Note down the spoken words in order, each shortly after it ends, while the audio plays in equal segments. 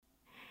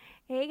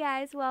Hey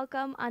guys,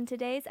 welcome. On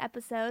today's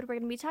episode, we're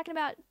going to be talking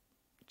about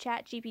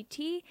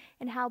ChatGPT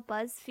and how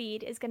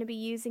Buzzfeed is going to be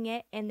using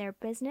it in their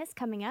business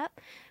coming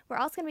up. We're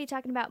also going to be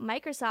talking about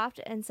Microsoft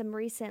and some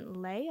recent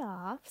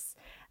layoffs,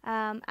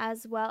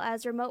 as well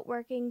as remote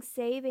working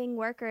saving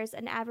workers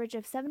an average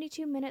of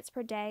 72 minutes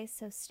per day,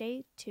 so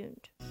stay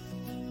tuned.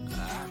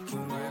 I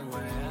can work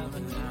wherever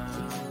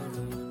now.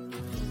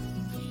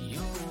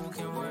 You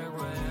can work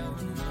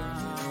wherever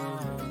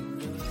now.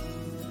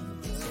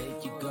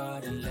 Take your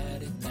guard and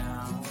let it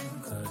down,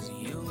 'cause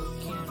you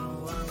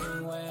can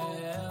work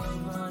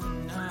wherever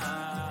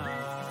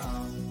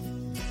now.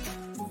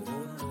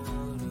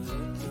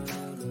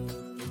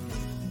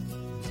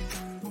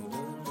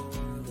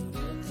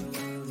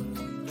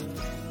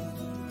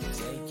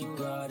 Take your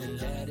guard and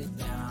let it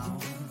down,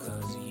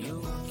 'cause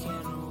you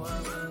can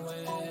work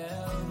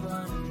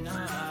wherever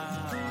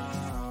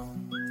now.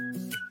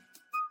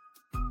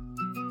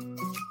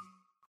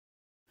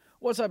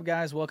 What's up,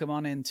 guys? Welcome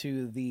on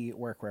into the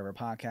Work Wherever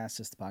podcast.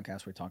 This is the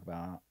podcast where we talk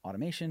about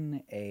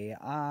automation,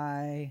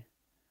 AI,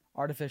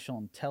 artificial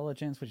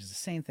intelligence, which is the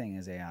same thing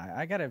as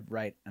AI. I got to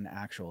write an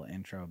actual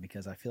intro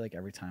because I feel like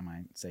every time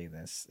I say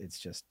this, it's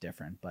just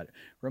different. But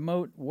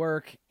remote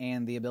work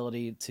and the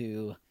ability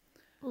to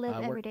Live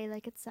work- every day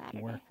like it's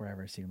Saturday. work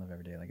wherever, so you can live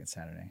every day like it's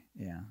Saturday.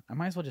 Yeah, I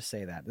might as well just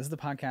say that. This is the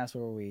podcast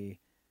where we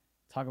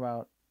talk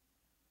about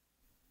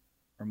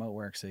remote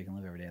work so you can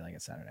live every day like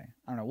it's Saturday.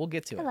 I don't know. We'll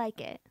get to I it. like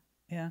it.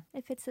 Yeah.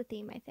 It fits the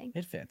theme, I think.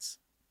 It fits.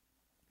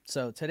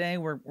 So today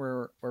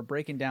we're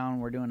breaking down.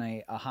 We're doing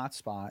a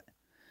hotspot,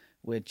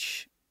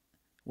 which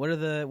what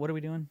are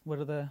we doing? What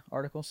are the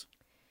articles?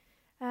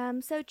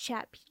 So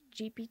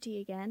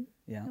ChatGPT again.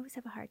 Yeah. I always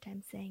have a hard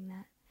time saying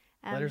that.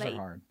 Letters but are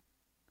hard.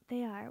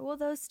 They are. Well,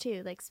 those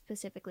two, like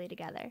specifically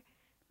together.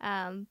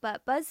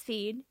 But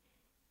Buzzfeed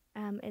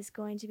is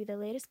going to be the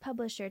latest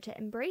publisher to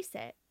embrace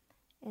it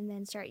and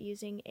then start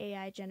using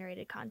AI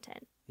generated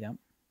content. Yep.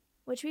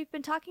 Which we've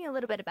been talking a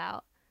little bit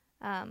about.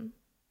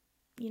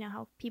 You know,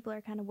 how people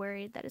are kind of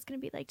worried that it's going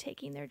to be like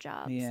taking their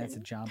jobs. Yeah, it's a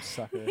and job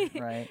sucker,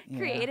 right? Yeah.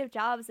 creative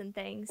jobs and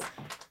things.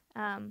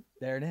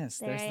 There it is.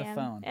 There There's I the am.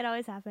 phone. It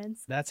always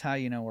happens. That's how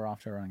you know we're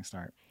off to a running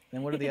start.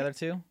 Then what are the other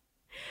two?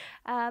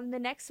 The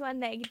next one,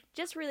 they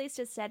just released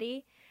a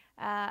study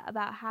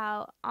about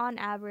how, on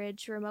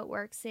average, remote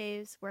work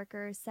saves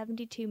workers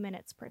 72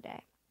 minutes per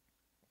day.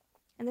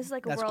 And this is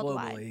like a That's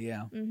worldwide. globally,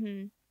 yeah.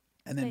 Mm-hmm.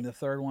 And then the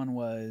third one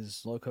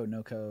was low code,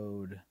 no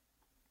code.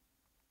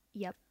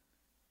 Yep.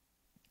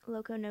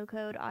 Low code, no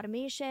code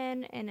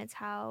automation, and it's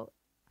how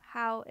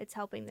it's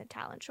helping the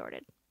talent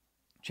shortage.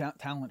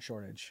 Talent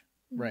shortage,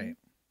 Mm-hmm. right?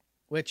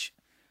 Which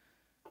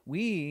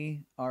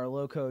we are a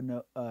low code,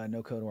 no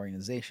code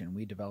organization.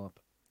 We develop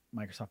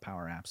Microsoft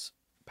Power Apps,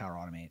 Power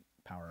Automate,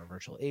 Power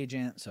Virtual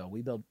Agent. So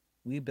we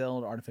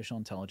build artificial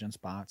intelligence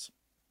bots.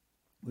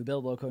 We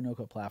build low code, no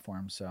code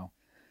platforms. So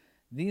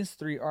these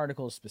three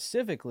articles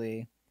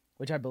specifically,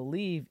 which I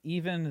believe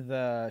even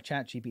the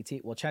ChatGPT,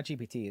 well,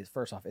 ChatGPT is,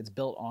 first off, it's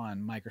built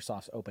on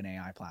Microsoft's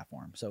OpenAI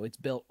platform. So it's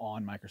built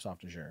on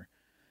Microsoft Azure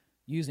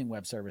using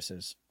web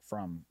services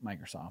from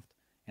Microsoft.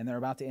 And they're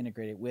about to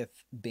integrate it with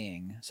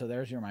Bing. So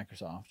there's your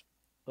Microsoft.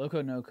 Low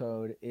code, no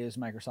code is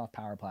Microsoft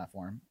Power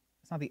Platform.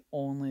 It's not the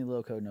only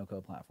low code, no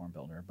code platform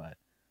builder, but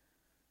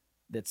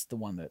that's the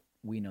one that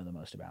we know the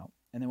most about.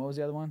 And then what was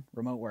the other one?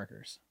 Remote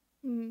workers,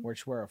 Mm-hmm.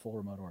 which we're a full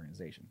remote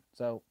organization.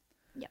 So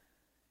Yep.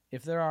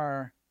 if there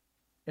are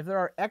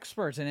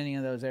experts in any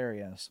of those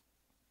areas,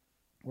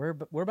 we're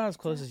about as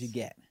close as you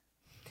get.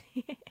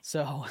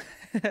 So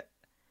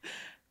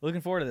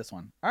looking forward to this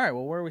one. All right,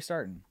 well, where are we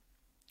starting?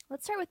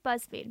 Let's start with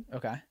BuzzFeed.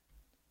 Okay.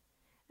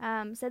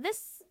 So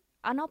this,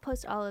 and I'll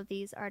post all of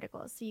these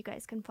articles so you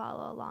guys can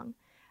follow along.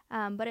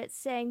 But it's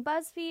saying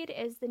BuzzFeed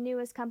is the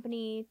newest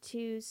company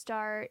to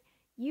start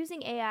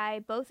using AI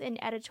both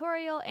in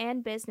editorial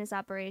and business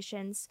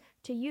operations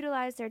to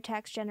utilize their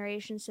text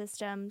generation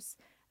systems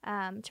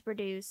to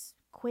produce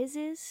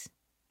quizzes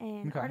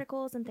and Okay.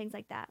 articles and things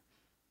like that.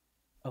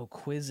 Oh,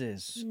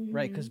 quizzes,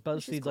 right? Because Mhm,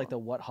 which is BuzzFeed's like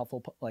cool.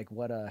 the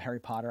what Harry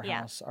Potter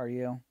Yeah. house are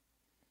you?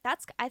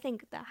 That's, I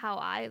think, how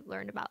I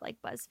learned about like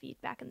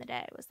BuzzFeed back in the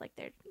day. It was like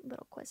their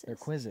little quizzes. They're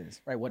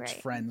quizzes, right? Which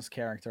Right. Friends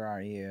character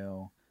are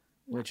you?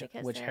 Not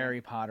because Which they're-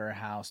 Harry Potter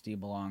house do you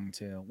belong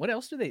to? What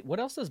else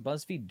does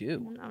BuzzFeed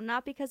do? No,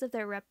 not because of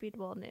their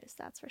reputable news,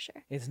 that's for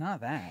sure. It's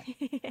not that.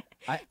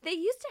 They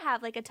used to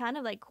have like a ton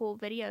of like cool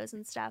videos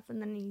and stuff,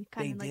 and then you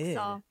kind of They like did.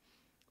 saw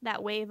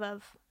that wave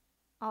of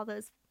all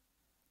those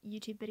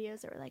YouTube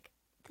videos that were like,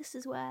 "This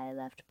is why I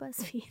left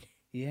BuzzFeed."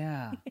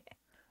 Yeah.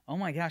 Oh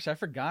my gosh, I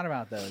forgot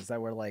about those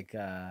that were like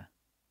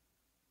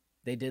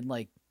they did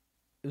like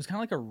it was kind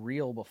of like a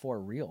reel before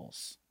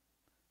reels.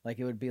 Like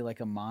it would be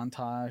like a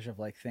montage of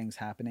like things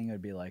happening. It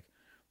would be like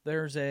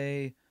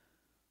it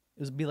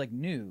would be like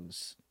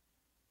news.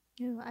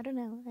 Ooh, I don't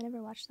know. I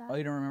never watched that. Oh,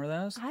 you don't remember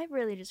those? I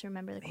really just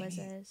remember the Maybe.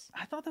 quizzes.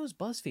 I thought that was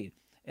BuzzFeed.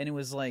 And it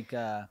was like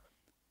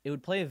it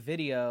would play a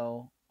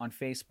video on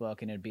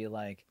Facebook and it'd be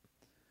like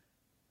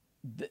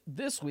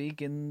this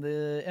week in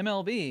the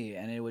MLB,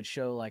 and it would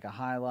show like a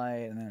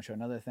highlight and then it would show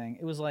another thing.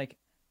 It was like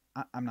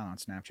I'm not on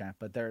Snapchat,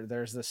 but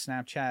there's the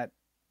Snapchat.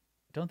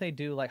 Don't they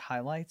do like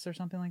highlights or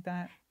something like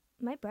that?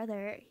 My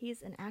brother,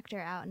 he's an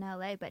actor out in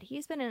LA, but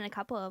he's been in a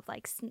couple of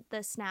like the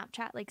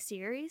Snapchat like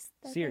series.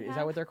 Series, is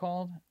that what they're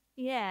called?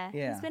 Yeah.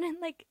 Yeah. He's been in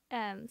like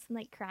some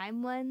like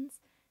crime ones.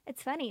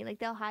 It's funny, like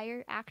they'll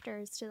hire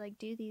actors to like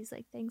do these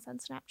like things on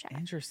Snapchat.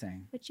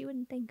 Interesting. Which you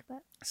wouldn't think,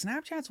 but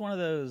Snapchat's one of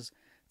those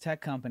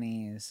tech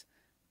companies.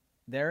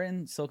 They're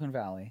in Silicon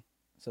Valley,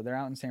 so they're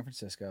out in San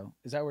Francisco.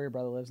 Is that where your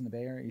brother lives, in the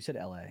Bay Area? You said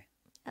LA.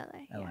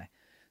 LA. LA. Yeah.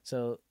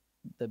 So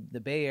the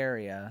Bay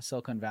Area,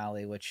 Silicon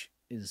Valley, which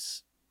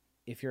is,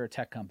 if you're a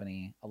tech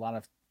company, a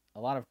lot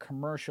of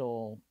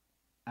commercial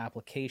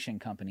application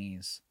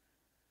companies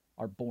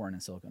are born in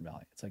Silicon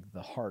Valley. It's like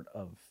the heart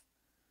of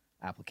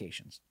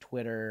applications.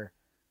 Twitter,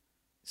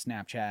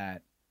 Snapchat,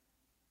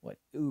 what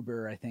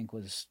Uber I think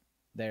was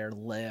there,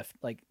 Lyft,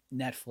 like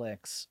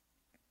Netflix.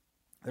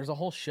 There's a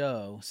whole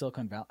show,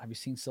 Silicon Valley. Have you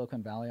seen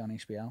Silicon Valley on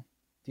HBO?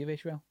 Do you have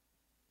HBO?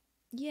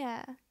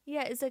 Yeah.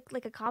 Yeah, it's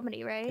like a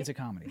comedy, right? It's a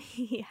comedy.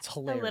 Yeah. It's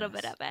hilarious. A little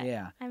bit of it.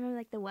 Yeah. I remember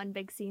like the one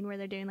big scene where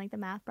they're doing like the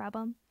math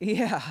problem.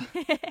 Yeah.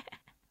 Yeah.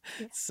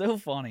 It's so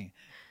funny.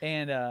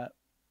 And I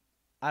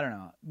don't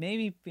know.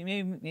 Maybe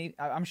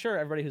I'm sure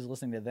everybody who's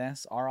listening to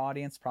this, our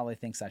audience probably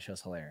thinks that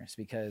show's hilarious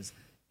because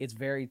it's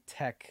very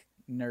tech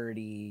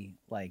nerdy,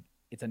 like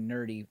it's a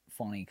nerdy,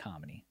 funny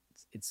comedy.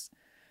 It's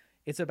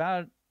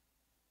about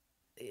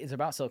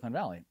Silicon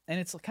Valley, and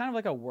it's kind of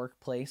like a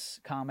workplace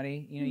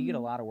comedy. You know, you get a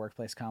lot of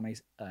workplace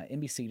comedies.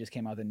 NBC just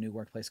came out with a new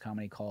workplace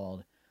comedy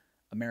called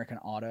American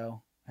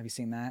Auto. Have you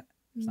seen that?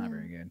 It's not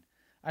very good.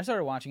 I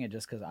started watching it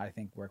just because I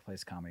think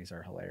workplace comedies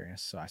are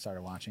hilarious, so I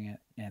started watching it,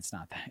 and it's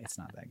not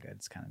that good.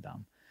 It's kind of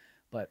dumb,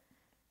 but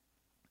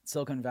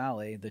Silicon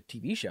Valley, the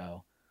TV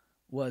show,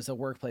 was a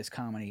workplace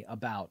comedy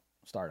about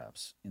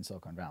startups in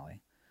Silicon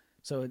Valley.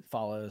 So it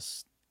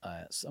follows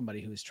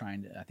somebody who's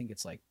trying to, I think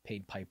it's like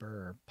Paid Piper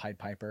or Pied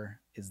Piper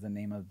is the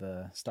name of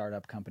the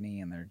startup company,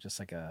 and they're just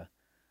like a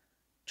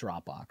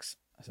Dropbox,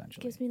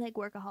 essentially. Gives me like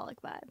workaholic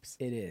vibes.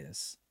 It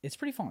is. It's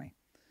pretty funny.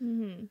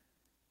 Mm-hmm.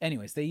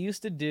 Anyways,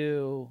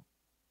 BuzzFeed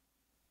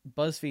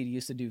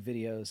used to do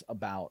videos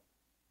about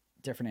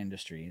different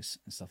industries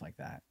and stuff like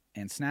that.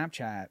 And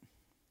Snapchat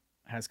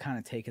has kind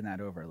of taken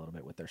that over a little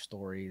bit with their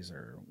stories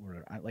or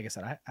whatever. Like I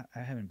said, I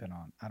haven't been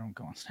on, I don't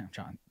go on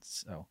Snapchat,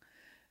 so,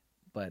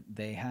 but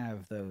they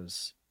have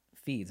those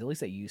feeds, at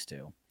least they used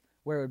to,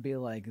 where it would be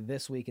like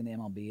this week in the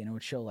MLB and it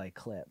would show like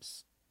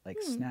clips, like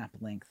snap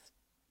length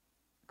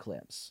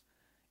clips.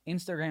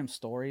 Instagram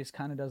stories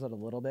kind of does it a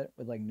little bit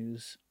with like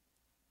news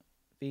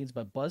feeds,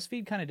 but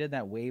BuzzFeed kind of did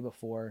that way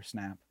before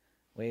Snap,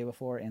 way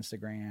before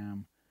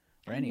Instagram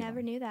or anyone. I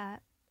never knew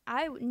that.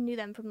 I knew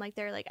them from like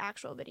their like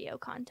actual video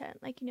content,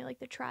 like you know, like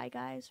the Try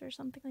Guys or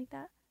something like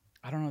that.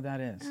 I don't know what that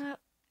is.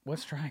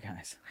 What's Try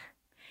Guys?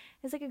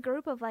 It's like a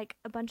group of like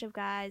a bunch of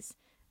guys,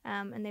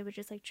 and they would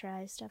just like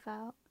try stuff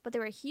out. But they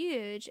were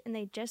huge, and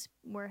they just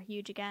were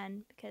huge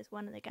again because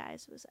one of the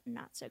guys was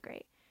not so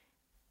great.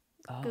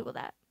 Google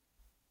that.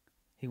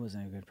 He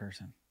wasn't a good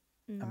person.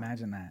 No.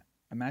 Imagine that.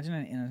 Imagine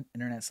an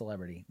internet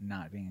celebrity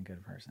not being a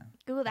good person.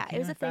 Google that. It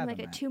was a thing like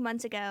that. 2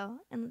 months ago,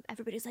 and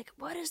everybody's like,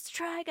 "What is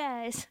Try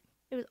Guys?"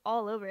 It was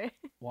all over it.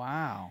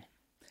 Wow.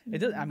 It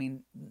does. I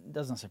mean, it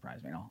doesn't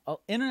surprise me at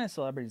all. Internet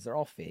celebrities, they're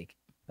all fake.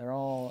 They're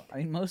all. I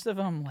mean, most of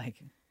them, like,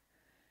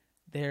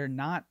 they're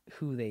not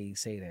who they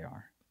say they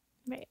are.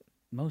 Right.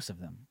 Most of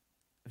them,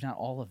 if not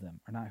all of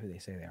them, are not who they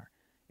say they are.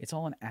 It's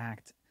all an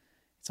act.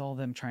 It's all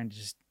them trying to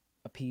just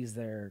appease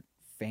their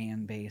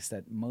fan base.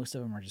 That most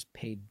of them are just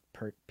paid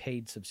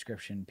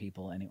subscription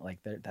people, and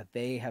like that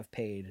they have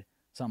paid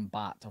some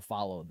bot to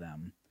follow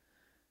them.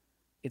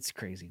 It's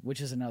crazy,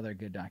 which is another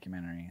good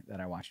documentary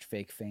that I watched,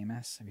 Fake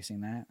Famous. Have you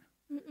seen that?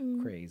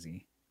 Mm-mm.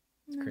 Crazy.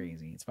 It's No.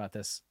 crazy. It's about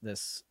this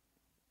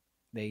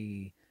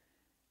they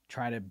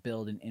try to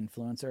build an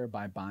influencer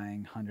by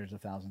buying hundreds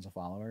of thousands of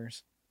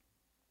followers.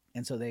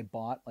 And so they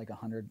bought like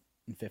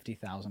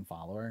 150,000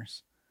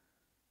 followers,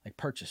 like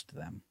purchased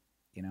them,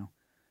 you know,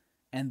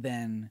 and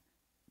then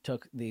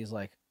took these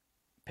like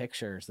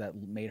pictures that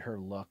made her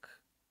look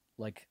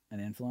like an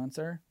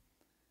influencer.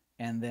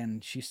 And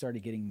then she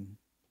started getting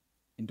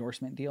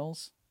endorsement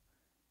deals,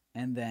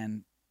 and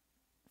then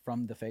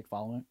from the fake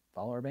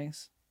follower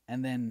base,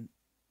 and then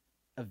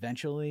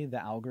eventually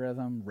the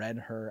algorithm read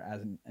her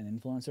as an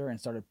influencer and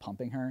started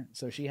pumping her.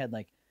 So she had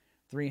like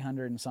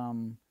 300 and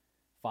some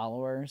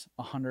followers,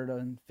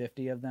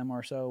 150 of them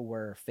or so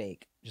were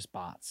fake, just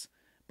bots,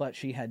 but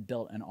she had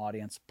built an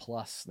audience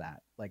plus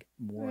that, like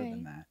more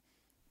than that,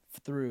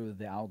 through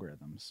the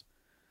algorithms.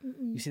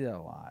 You see that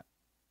a lot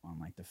on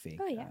like the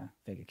fake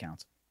fake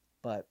accounts.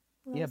 But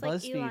well, yeah, it's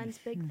like BuzzFeed, Elon's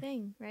big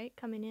thing, right?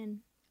 Coming in,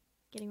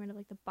 getting rid of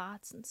like the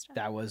bots and stuff.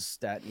 that was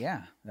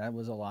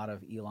a lot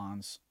of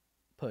Elon's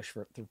push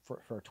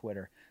for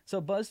Twitter.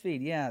 So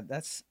BuzzFeed, yeah,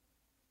 that's.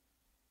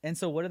 And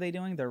so what are they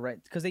doing? They're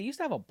right, because they used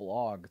to have a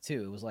blog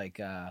too. It was like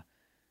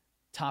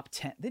top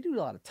 10. They do a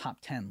lot of top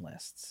 10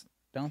 lists,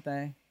 don't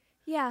they?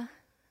 Yeah.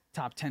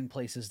 Top 10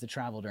 places to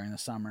travel during the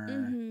summer,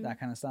 that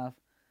kind of stuff,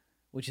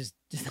 which is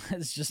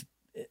it's just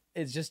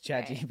It's just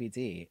Right.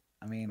 ChatGPT.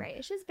 I mean, Right.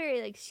 It's just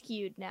very like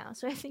skewed now.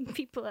 So I think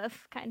people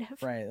have kind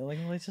of right? Like,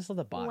 let's just let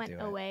the bot went do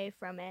it. away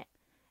from it.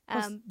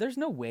 Plus, there's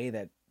no way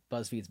that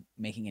BuzzFeed's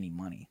making any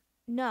money.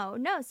 No.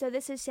 So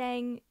this is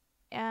saying,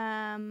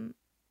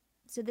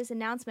 so this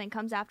announcement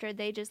comes after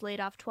they just laid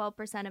off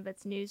 12% of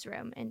its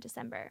newsroom in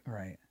December.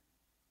 Right.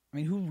 I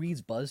mean, who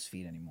reads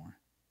BuzzFeed anymore?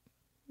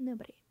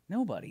 Nobody.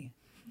 Nobody.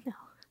 No.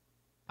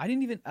 I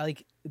didn't even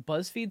like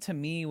BuzzFeed. To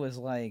me, was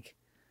like,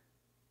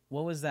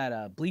 what was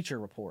that? Bleacher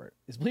Report.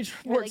 Is Bleacher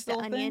Or Report like still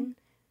the a Onion. thing?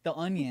 The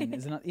Onion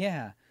is not.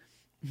 Yeah,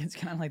 it's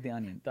kind of like the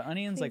Onion. The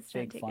Onion's like Please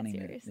don't fake take it funny.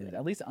 seriously.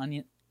 At least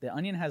Onion. The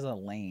Onion has a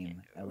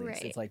lane. At least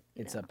Right. it's like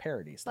it's No. a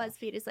parody stuff.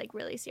 BuzzFeed is like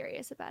really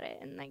serious about it,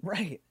 and like,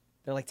 Right.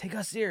 They're like, take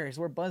us serious.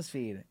 We're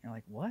BuzzFeed. You're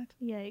like, what?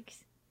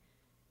 yikes.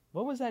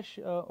 What was that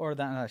show? Or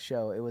that not a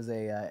show? It was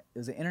an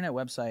internet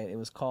website. It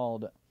was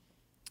called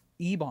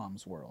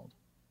E-Bombs World.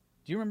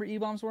 Do you remember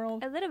E-Bombs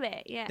World? A little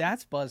bit, yeah.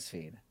 That's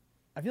BuzzFeed.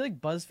 I feel like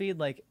BuzzFeed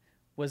like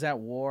was at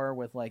war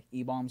with like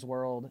E-Bombs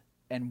World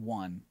and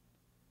won,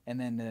 and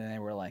then they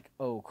were like,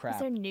 oh Is crap.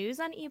 there news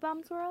on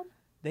E-Bombs World?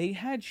 They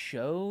had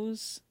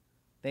shows.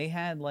 They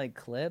had like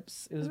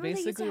clips. It was Remember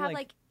they used to basically have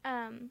like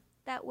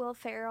that Will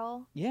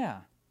Ferrell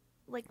yeah,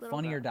 like little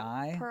Funny or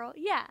Die. Pearl.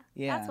 Yeah,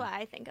 Yeah. that's why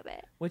I think of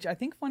it. Which I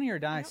think Funny or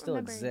Die don't still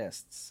remember.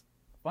 exists.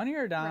 Funny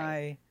or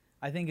Die,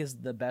 I think, is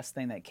the best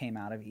thing that came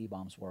out of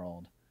E-Bombs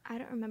World. I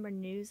don't remember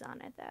news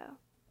on it though.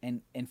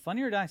 And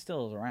Funny or Die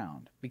still is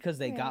around because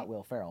they got Right.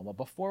 Will Ferrell. But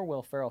before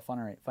Will Ferrell,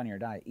 Funny or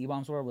Die,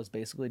 E-Bombs World was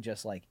basically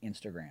just like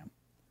Instagram.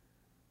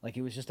 Like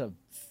it was just a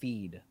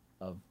feed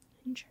of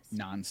Interesting.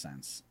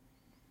 nonsense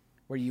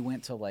where you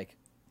went to like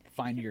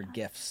find your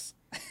gifs.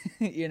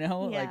 You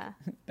know, Yeah.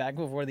 like back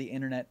before the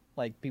internet,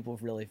 like people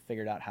really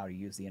figured out how to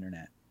use the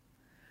internet.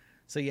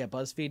 So yeah,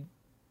 BuzzFeed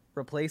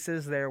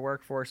replaces their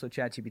workforce with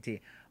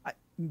ChatGPT.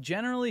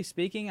 Generally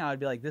speaking, I would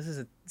be like, this is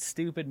a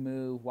stupid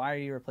move. Why are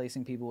you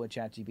replacing people with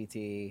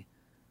ChatGPT?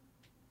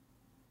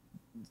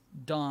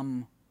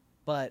 Dumb.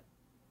 But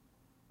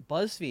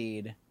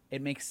BuzzFeed,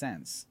 it makes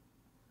sense.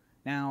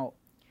 Now,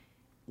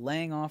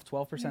 laying off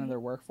 12% of their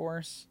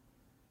workforce,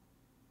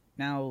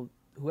 now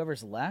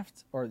whoever's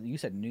left, or you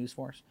said News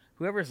Force,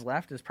 whoever's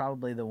left is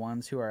probably the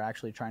ones who are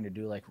actually trying to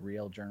do like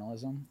real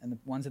journalism. And the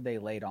ones that they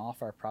laid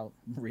off are probably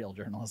real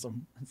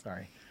journalism.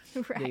 Sorry.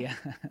 Right.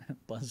 The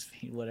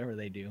BuzzFeed, whatever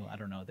they do, I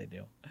don't know what they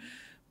do,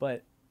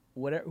 but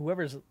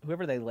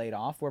whoever they laid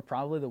off were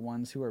probably the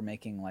ones who are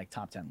making like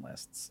top 10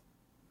 lists.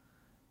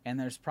 And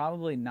there's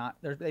probably not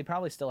they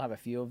probably still have a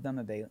few of them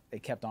that they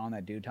kept on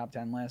that do top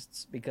 10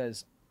 lists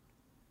because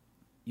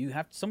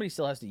somebody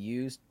still has to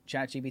use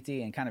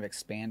ChatGPT and kind of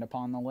expand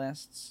upon the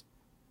lists.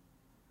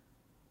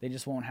 They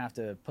just won't have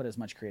to put as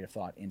much creative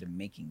thought into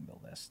making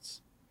the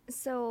lists.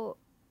 So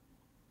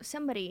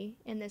somebody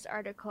in this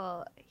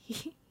article,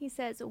 he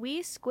says,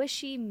 we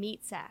squishy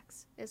meat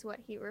sacks is what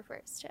he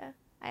refers to.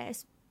 I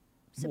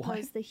suppose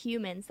What? the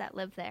humans that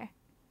live there,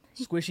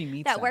 Squishy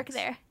meat that work sacks.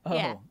 there, Oh,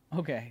 yeah,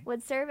 okay.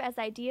 would serve as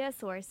idea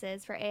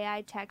sources for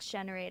AI text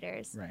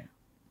generators Right.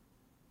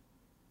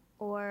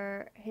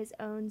 or his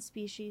own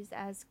species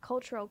as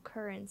cultural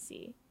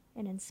currency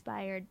and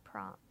inspired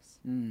prompts.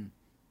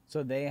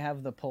 So they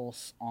have the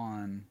pulse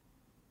on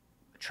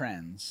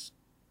trends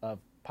of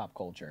pop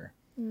culture,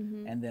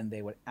 and then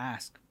they would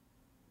ask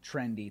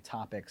trendy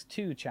topics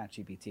to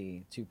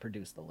ChatGPT to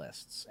produce the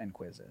lists and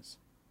quizzes.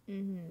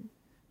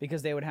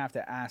 Because they would have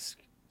to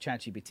ask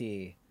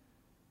ChatGPT,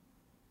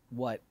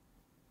 what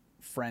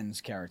Friends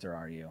character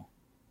are you,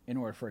 in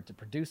order for it to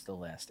produce the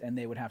list, and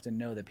they would have to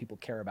know that people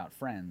care about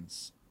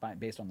Friends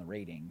based on the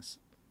ratings.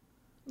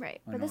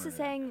 Right, in but this order is to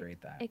saying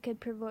create that. it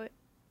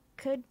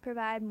could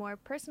provide more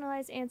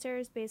personalized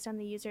answers based on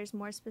the user's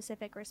more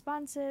specific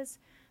responses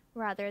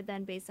rather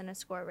than based on a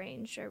score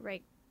range or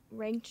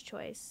ranked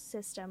choice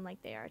system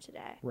like they are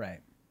today. Right.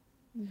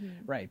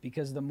 Right,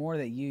 because the more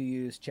that you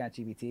use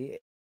ChatGPT,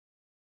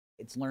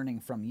 it's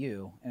learning from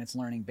you, and it's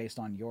learning based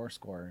on your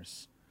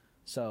scores.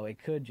 So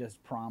it could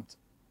just prompt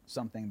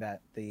something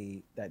that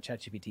that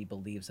ChatGPT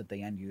believes that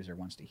the end user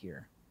wants to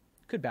hear.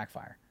 Could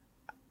backfire.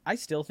 I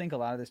still think a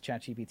lot of this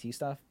ChatGPT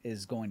stuff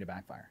is going to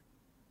backfire.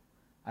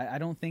 I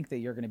don't think that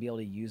you're going to be able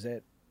to use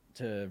it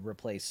to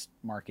replace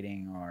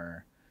marketing,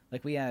 or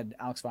like we had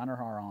Alex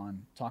Vonderhaar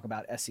on talk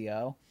about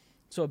SEO.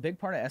 So a big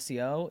part of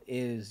SEO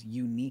is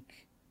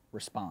unique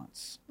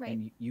response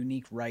and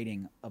unique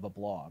writing of a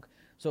blog.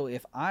 So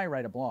if I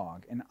write a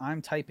blog and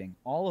I'm typing,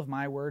 all of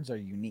my words are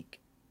unique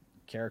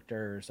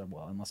characters,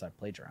 well, unless I've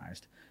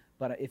plagiarized.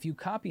 But if you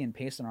copy and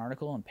paste an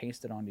article and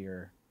paste it onto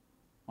your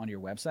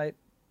website,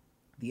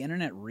 the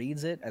internet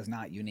reads it as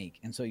not unique,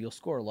 and so you'll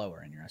score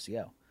lower in your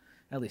SEO.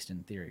 At least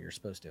in theory, you're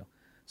supposed to.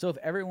 So if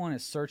everyone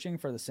is searching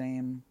for the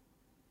same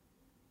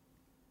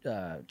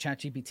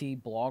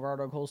ChatGPT blog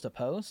articles to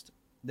post,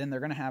 then they're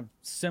going to have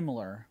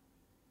similar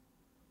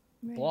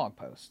blog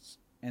posts.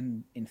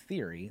 And in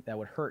theory, that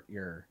would hurt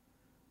your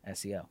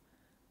SEO.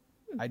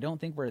 I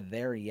don't think we're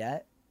there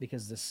yet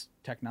because this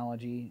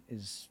technology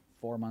is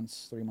 3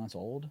 months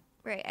old.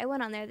 Right. I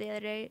went on there the other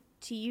day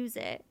to use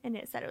it, and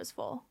it said it was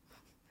full.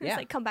 Yeah.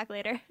 like, come back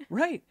later.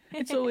 Right.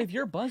 And so if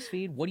you're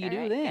BuzzFeed, what do you do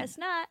All right, then? Guess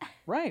not.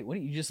 Right. What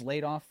do you just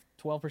laid off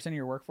 12% of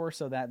your workforce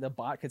so that the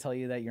bot could tell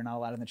you that you're not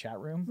allowed in the chat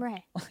room?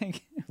 Right.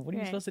 Like, what are you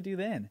Right. supposed to do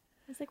then?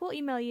 It's like, we'll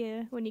email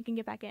you when you can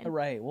get back in.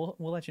 Right. We'll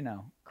let you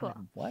know. Cool. Like,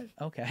 what?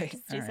 Okay.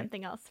 Just do All right.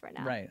 something else for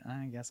now. Right.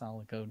 I guess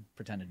I'll go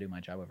pretend to do my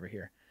job over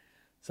here.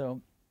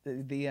 So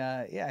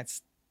yeah,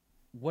 it's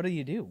what do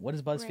you do? What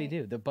does BuzzFeed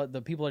Right. do?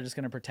 The people are just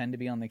going to pretend to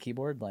be on the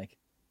keyboard like,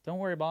 "Don't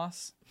worry,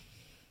 boss."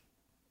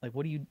 Like,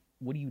 what do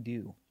you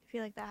do? I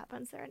feel like that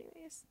happens there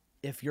anyways.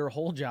 If your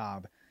whole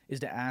job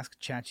is to ask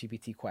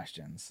ChatGPT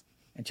questions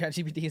and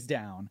ChatGPT is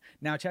down.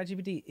 Now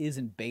ChatGPT is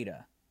in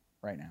beta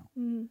right now,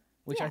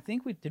 which Yeah. I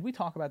think we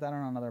talk about that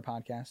on another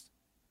podcast.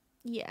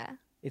 Yeah.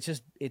 It's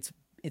just it's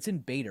in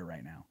beta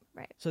right now.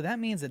 Right. So that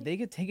means that they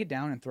could take it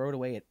down and throw it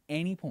away at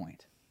any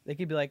point. They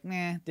could be like,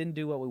 "Nah, didn't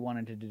do what we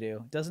wanted it to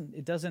do.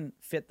 It doesn't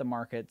fit the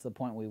market to the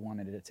point we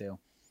wanted it to."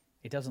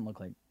 It doesn't look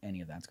like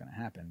any of that's going to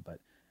happen, but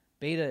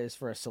beta is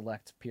for a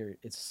select period.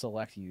 It's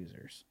select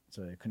users. It's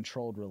a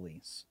controlled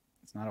release.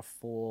 It's not a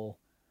full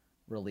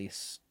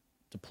release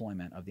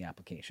deployment of the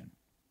application.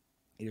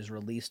 It is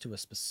released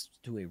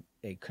to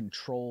a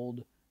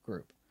controlled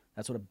group.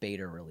 That's what a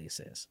beta release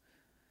is.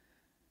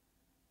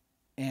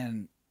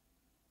 And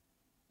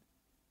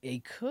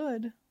it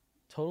could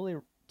totally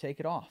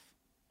take it off.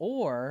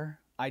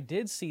 Or I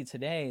did see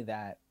today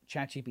that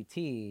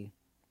ChatGPT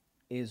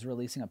is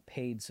releasing a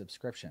paid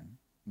subscription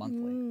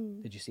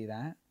monthly. Did you see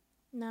that?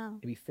 No.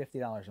 It'd be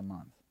 $50 a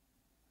month.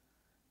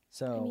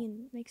 So I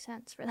mean, makes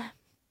sense for them.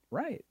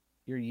 right.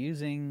 You're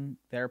using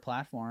their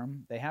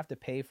platform. They have to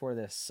pay for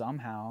this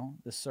somehow.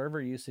 The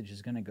server usage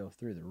is going to go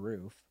through the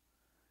roof.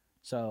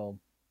 So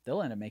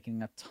they'll end up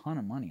making a ton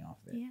of money off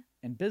of it. Yeah.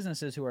 And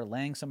businesses who are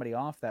laying somebody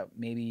off that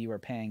maybe you are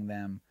paying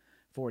them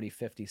 $40,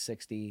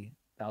 $50,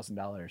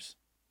 $60,000,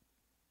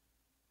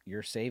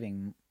 you're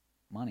saving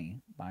money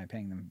by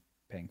paying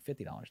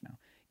 $50 now.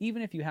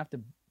 Even if you have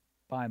to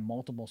buy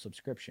multiple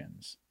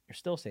subscriptions, you're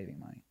still saving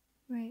money.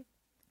 Right.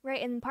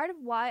 Right. And part of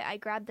why I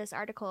grabbed this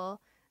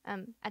article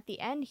at the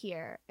end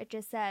here, it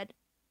just said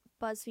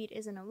BuzzFeed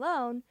isn't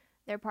alone.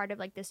 They're part of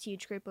like this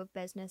huge group of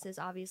businesses,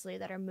 obviously,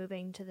 that are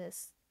moving to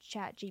this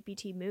Chat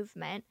GPT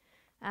movement.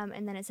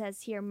 And then it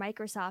says here,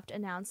 Microsoft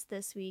announced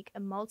this week a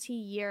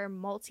multi-year,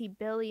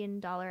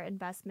 multi-billion-dollar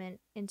investment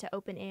into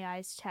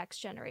OpenAI's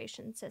text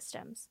generation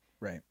systems.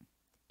 Right.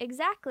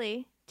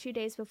 Exactly 2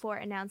 days before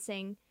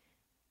announcing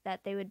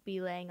that they would be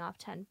laying off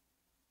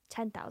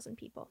 10,000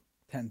 people.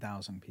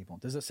 10,000 people.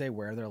 Does it say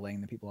where they're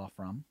laying the people off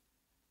from?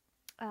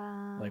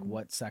 Like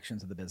what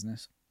sections of the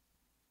business?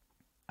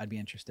 I'd be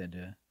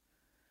interested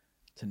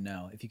to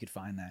know if you could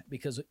find that,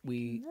 because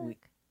we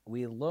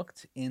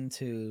looked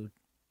into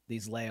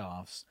these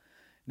layoffs.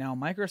 Now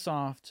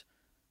Microsoft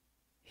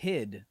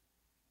hid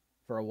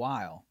for a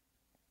while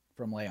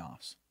from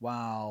layoffs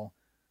while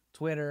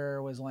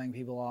Twitter was laying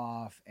people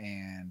off,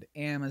 and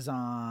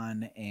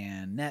Amazon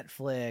and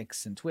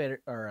Netflix and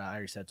Twitter, or I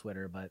already said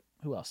Twitter, but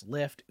who else?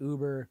 Lyft,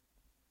 Uber,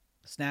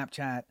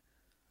 Snapchat,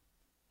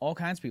 all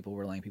kinds of people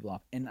were laying people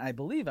off. And I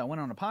believe I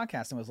went on a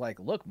podcast and was like,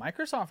 look,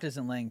 Microsoft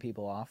isn't laying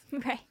people off.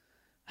 Right.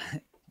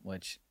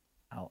 Which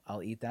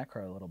I'll eat that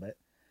crow a little bit.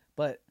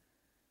 But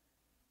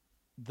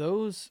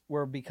those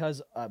were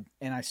because,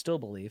 and I still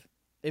believe,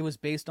 it was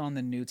based on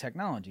the new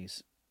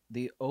technologies.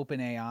 The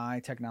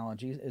OpenAI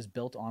technology is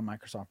built on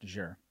Microsoft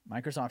Azure.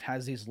 Microsoft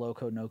has these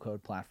low-code,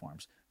 no-code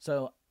platforms.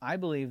 So I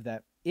believe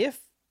that if,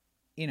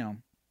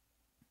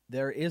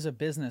 there is a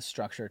business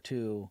structure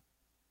to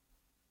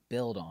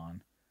build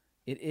on,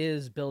 it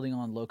is building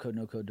on low-code,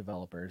 no-code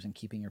developers and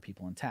keeping your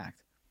people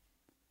intact.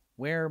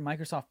 Where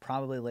Microsoft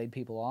probably laid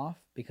people off,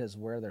 because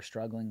where they're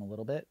struggling a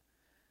little bit,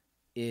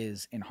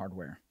 is in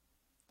hardware.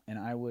 And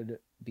I would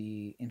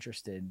be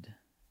interested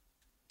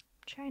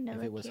Trying to if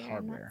look it was here. I'm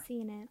hardware. not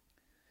seeing it.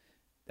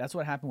 That's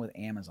what happened with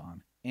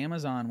Amazon.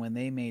 Amazon, when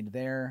they made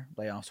their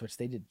layoffs, which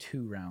they did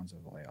 2 rounds of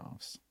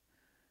layoffs,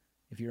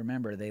 if you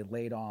remember, they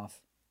laid off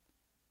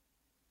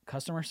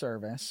customer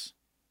service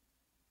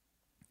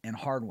and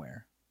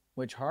hardware,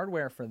 which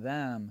hardware for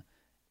them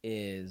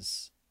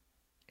is,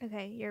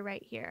 Okay, you're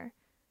right here.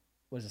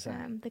 what does it say?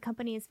 The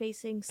company is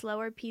facing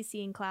slower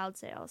PC and cloud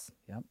sales.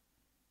 Yep.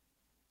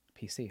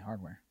 PC,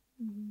 hardware.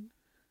 Mm-hmm.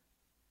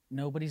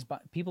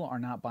 People are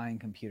not buying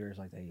computers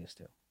like they used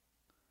to.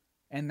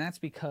 And that's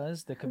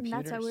because the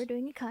computers... That's why we're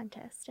doing a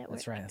contest at work.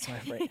 That's right. That's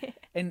why. Right.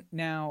 And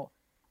now,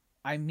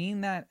 I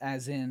mean that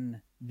as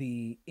in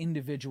the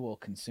individual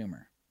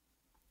consumer.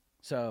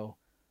 So,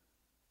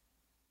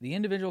 the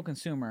individual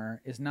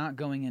consumer is not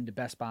going into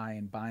Best Buy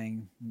and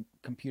buying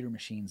computer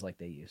machines like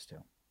they used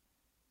to.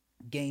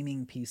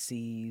 Gaming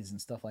PCs and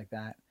stuff like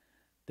that,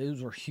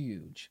 those were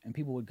huge. And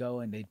people would go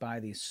and they'd buy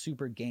these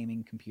super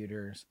gaming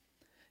computers.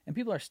 And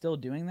people are still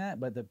doing that,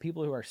 but the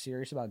people who are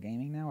serious about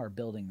gaming now are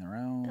building their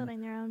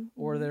own.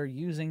 Or they're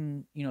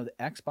using, the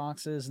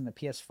Xboxes and the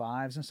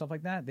PS5s and stuff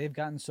like that. They've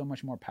gotten so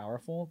much more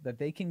powerful that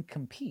they can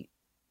compete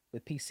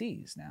with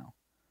PCs now.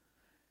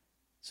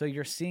 So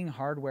you're seeing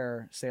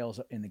hardware sales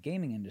in the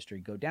gaming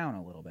industry go down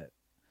a little bit.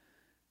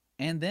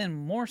 And then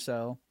more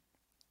so,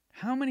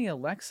 how many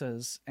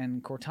Alexas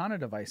and Cortana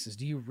devices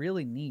do you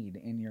really need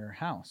in your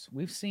house?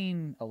 We've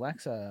seen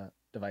Alexa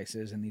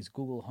devices and these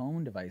Google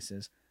Home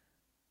devices.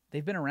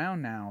 They've been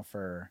around now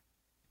for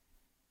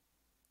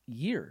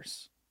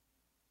years,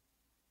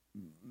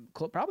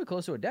 probably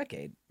close to a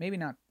decade. Maybe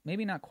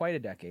not quite a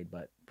decade,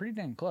 but pretty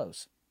dang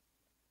close.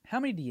 How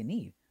many do you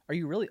need? Are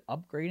you really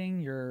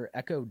upgrading your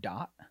Echo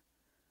Dot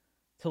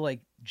to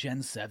like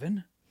Gen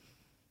 7?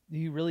 Do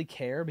you really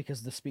care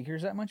because the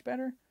speaker's that much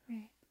better?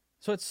 Right.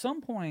 So at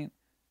some point,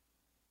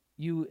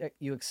 you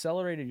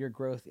accelerated your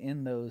growth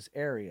in those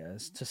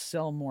areas to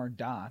sell more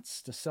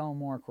dots, to sell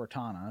more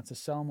Cortana, to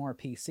sell more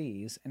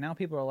PCs, and now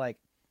people are like,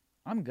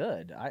 I'm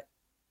good.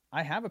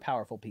 I have a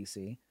powerful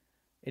PC.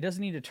 It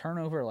doesn't need to turn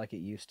over like it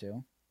used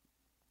to.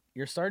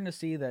 You're starting to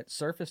see that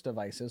Surface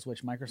devices,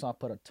 which Microsoft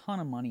put a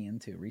ton of money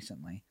into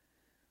recently,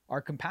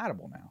 are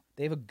compatible now.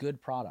 They have a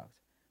good product.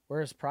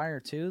 Whereas prior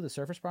to, the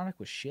Surface product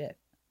was shit.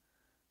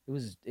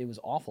 It was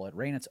awful. It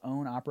ran its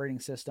own operating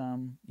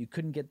system. You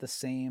couldn't get the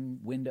same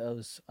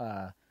Windows,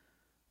 the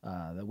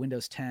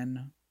Windows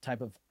 10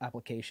 type of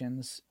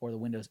applications or the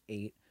Windows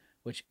 8,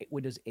 which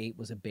Windows 8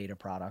 was a beta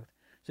product.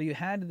 So you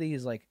had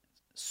these like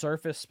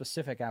Surface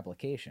specific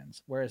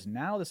applications, whereas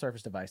now the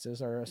Surface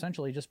devices are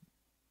essentially just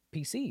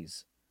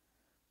PCs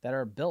that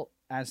are built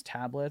as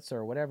tablets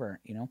or whatever,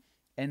 you know.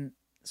 And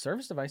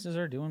Surface devices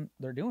they're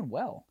doing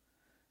well,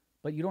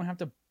 but you don't have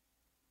to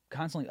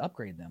constantly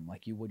upgrade them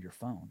like you would your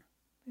phone.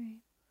 Right.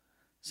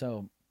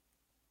 So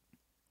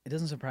it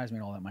doesn't surprise me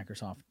at all that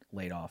Microsoft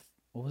laid off,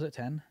 what was it,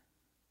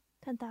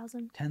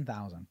 10,000.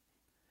 10,000.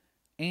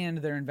 And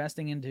they're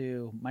investing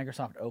into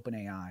Microsoft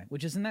OpenAI,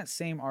 which is in that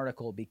same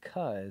article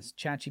because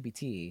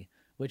ChatGPT,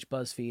 which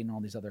Buzzfeed and all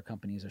these other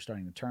companies are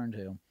starting to turn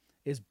to,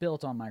 is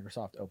built on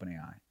Microsoft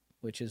OpenAI,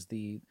 which is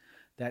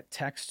that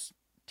text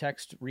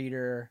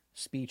reader,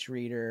 speech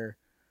reader,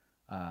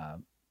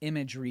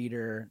 image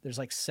reader. There's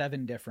like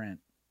 7 different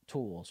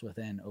tools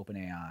within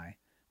OpenAI,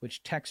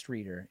 which text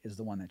reader is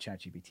the one that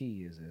ChatGPT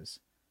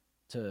uses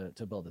to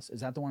build this. Is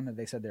that the one that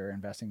they said they were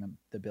investing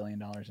the $1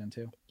 billion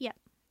into? Yeah.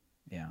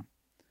 Yeah.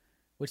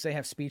 Which they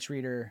have speech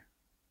reader,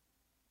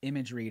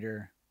 image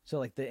reader. So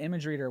like the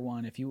image reader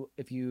one, if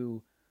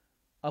you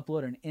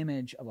upload an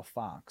image of a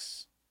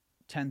fox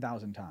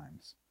 10,000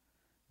 times,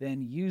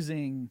 then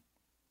using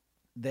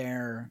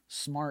their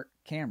smart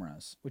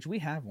cameras, which we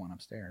have one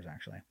upstairs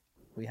actually.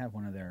 We have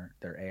one of their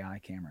AI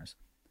cameras.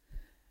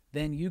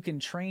 Then you can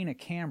train a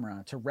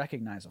camera to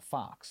recognize a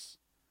fox.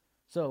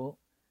 So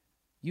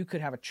you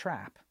could have a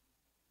trap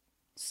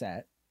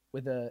set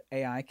with an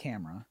AI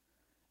camera,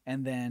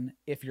 and then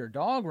if your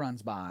dog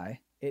runs by,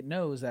 it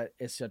knows that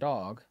it's a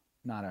dog,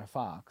 not a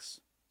fox,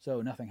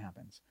 so nothing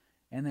happens.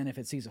 And then if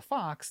it sees a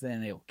fox,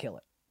 then it'll kill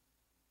it.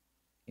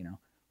 You know?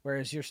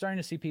 Whereas you're starting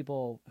to see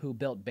people who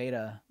built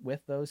beta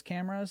with those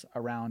cameras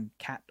around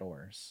cat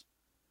doors.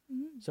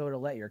 Mm-hmm. So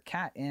it'll let your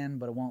cat in,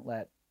 but it won't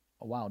let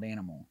a wild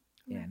animal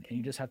in. Okay. And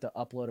you just have to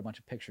upload a bunch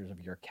of pictures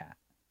of your cat.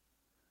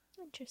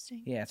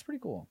 Interesting. Yeah, it's pretty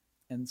cool.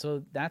 And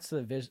so that's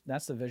the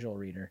visual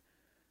reader.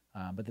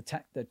 But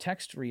the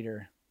text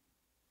reader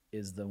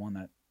is the one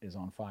that is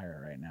on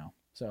fire right now.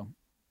 So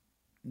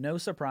no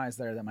surprise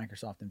there that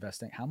Microsoft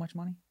investing how much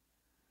money?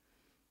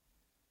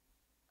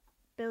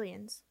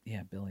 Billions.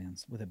 Yeah,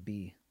 billions with a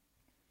B.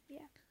 Yeah.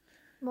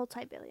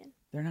 Multi-billion.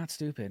 They're not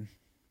stupid.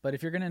 But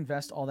if you're going to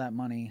invest all that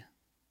money,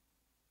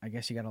 I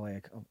guess you got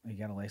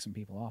to lay some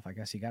people off. I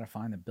guess you got to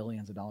find the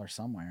billions of dollars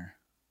somewhere.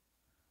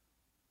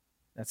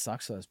 That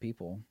sucks for those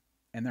people.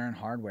 And they're in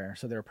hardware,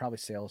 so they're probably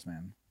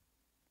salesmen.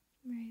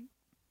 Right.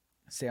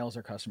 Sales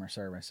or customer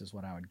service is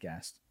what I would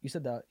guess. You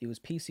said that it was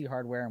PC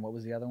hardware, and what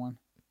was the other one?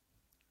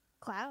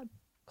 Cloud.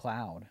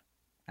 Cloud.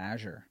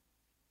 Azure.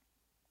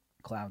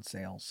 Cloud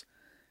sales.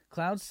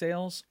 Cloud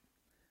sales,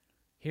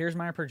 here's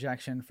my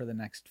projection for the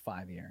next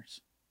 5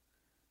 years.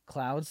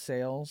 Cloud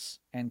sales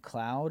and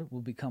cloud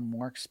will become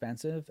more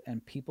expensive,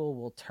 and people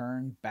will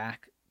turn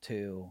back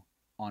to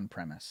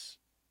on-premise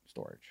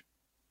storage,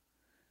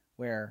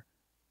 where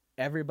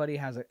everybody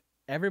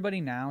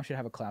now should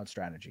have a cloud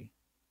strategy.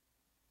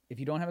 If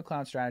you don't have a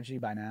cloud strategy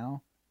by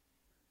now,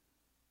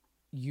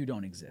 you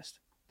don't exist.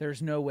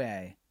 There's no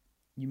way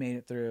you made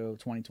it through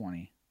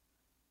 2020,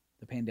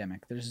 the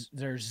pandemic.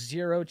 There's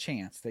zero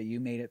chance that you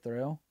made it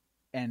through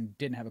and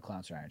didn't have a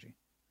cloud strategy.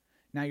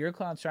 Now, your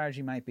cloud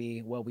strategy might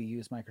be, well, we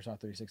use Microsoft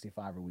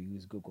 365, or we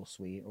use Google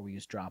Suite, or we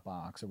use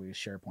Dropbox, or we use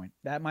SharePoint.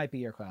 That might be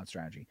your cloud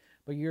strategy,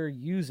 but you're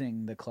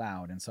using the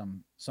cloud in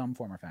some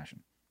form or fashion.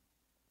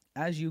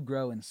 As you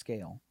grow and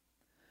scale,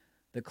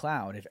 the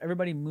cloud, if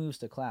everybody moves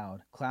to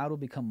cloud will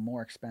become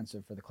more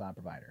expensive for the cloud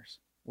providers.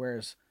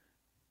 Whereas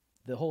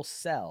the whole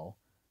sell,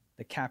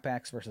 the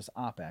CapEx versus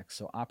OpEx,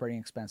 so operating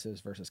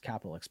expenses versus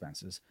capital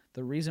expenses,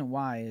 the reason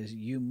why is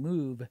you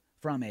move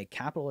from a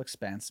capital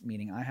expense,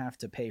 meaning I have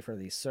to pay for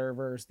these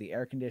servers, the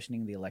air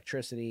conditioning, the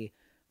electricity,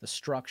 the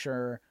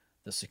structure,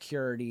 the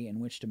security in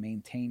which to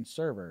maintain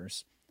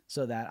servers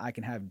so that I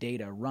can have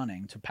data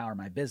running to power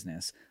my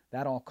business.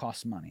 That all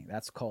costs money.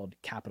 That's called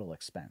capital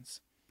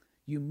expense.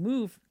 You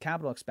move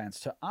capital expense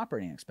to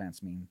operating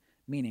expense,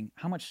 meaning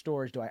how much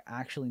storage do I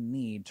actually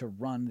need to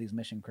run these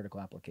mission critical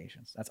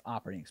applications? That's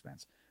operating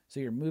expense. So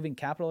you're moving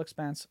capital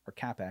expense or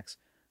CapEx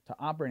to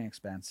operating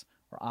expense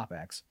or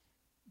OpEx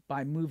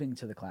by moving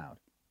to the cloud.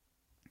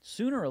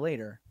 Sooner or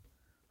later,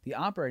 the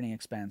operating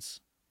expense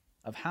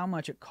of how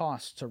much it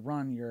costs to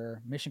run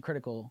your mission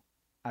critical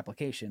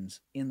applications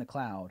in the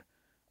cloud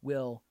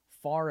will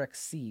far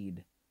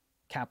exceed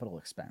capital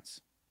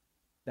expense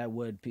that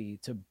would be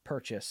to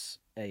purchase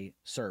a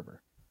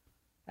server.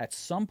 At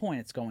some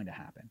point, it's going to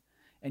happen.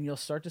 And you'll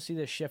start to see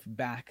this shift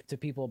back to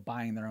people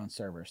buying their own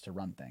servers to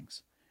run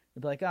things.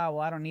 You'll be like, oh, well,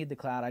 I don't need the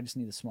cloud. I just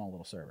need a small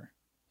little server.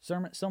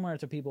 Similar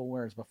to people,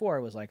 whereas before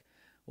it was like,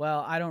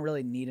 well, I don't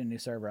really need a new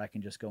server. I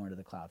can just go into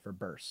the cloud for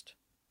burst.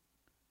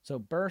 So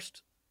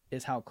burst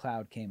is how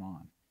cloud came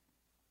on,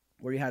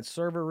 where you had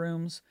server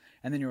rooms,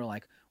 and then you were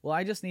like, well,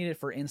 I just need it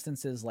for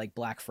instances like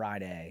Black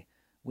Friday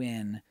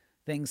when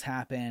things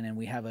happen and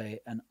we have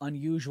an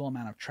unusual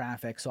amount of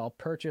traffic. So I'll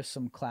purchase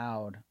some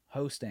cloud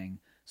hosting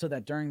so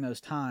that during those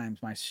times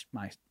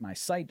my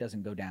site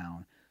doesn't go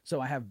down.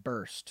 So I have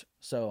burst.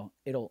 So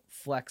it'll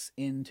flex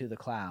into the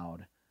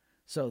cloud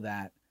so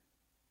that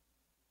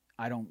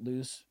I don't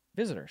lose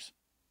visitors.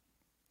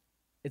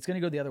 It's going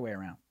to go the other way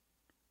around,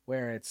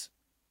 where it's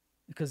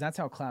because that's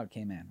how cloud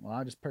came in. Well,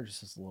 I'll just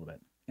purchase this a little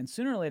bit. And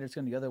sooner or later, it's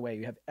going to be the other way.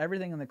 You have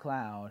everything in the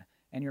cloud,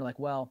 and you're like,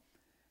 well,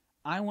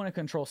 I want to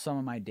control some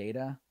of my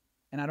data,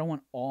 and I don't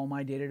want all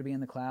my data to be in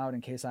the cloud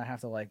in case I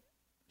have to like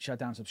shut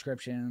down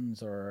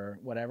subscriptions or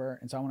whatever.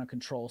 And so I want to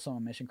control some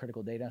of mission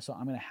critical data. So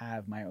I'm going to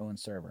have my own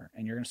server,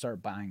 and you're going to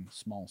start buying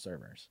small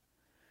servers.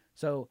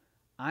 So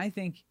I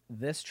think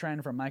this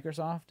trend from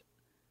Microsoft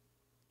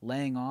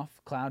laying off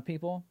cloud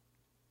people,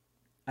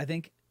 I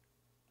think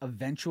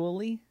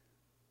eventually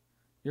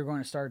you're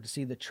going to start to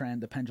see the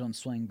trend, the pendulum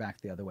swing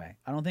back the other way.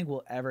 I don't think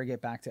we'll ever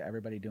get back to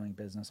everybody doing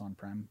business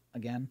on-prem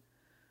again,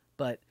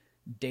 but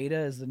data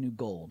is the new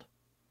gold.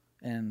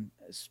 And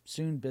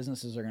soon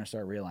businesses are going to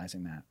start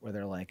realizing that, where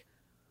they're like,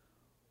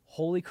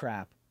 holy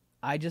crap,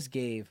 I just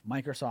gave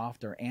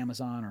Microsoft or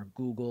Amazon or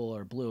Google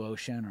or Blue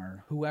Ocean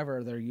or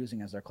whoever they're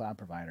using as their cloud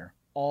provider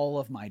all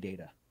of my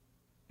data.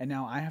 And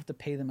now I have to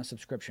pay them a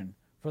subscription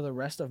for the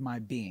rest of my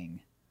being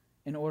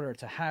in order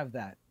to have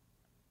that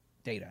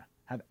data,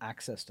 have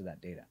access to that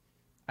data.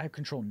 I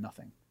control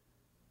nothing.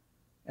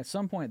 At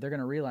some point, they're going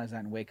to realize that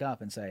and wake up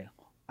and say,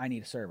 I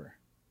need a server.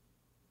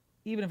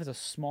 Even if it's a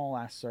small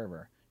ass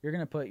server, you're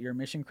going to put your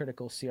mission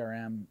critical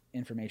CRM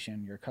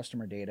information, your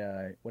customer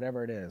data,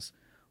 whatever it is,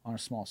 on a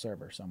small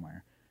server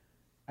somewhere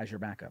as your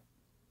backup.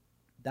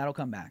 That'll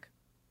come back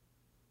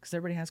because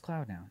everybody has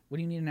cloud now. What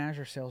do you need an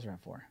Azure sales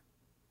rep for?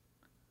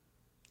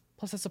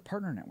 Plus, that's a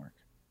partner network.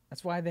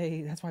 That's why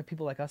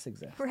people like us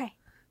exist. Right.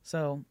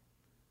 So,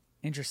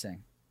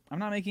 interesting. I'm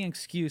not making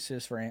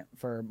excuses for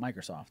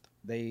Microsoft.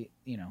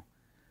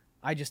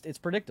 It's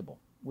predictable.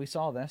 We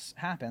saw this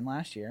happen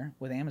last year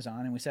with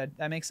Amazon, and we said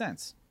that makes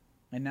sense.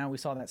 And now we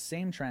saw that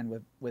same trend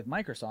with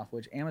Microsoft,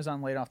 which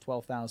Amazon laid off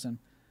 12,000,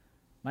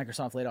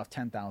 Microsoft laid off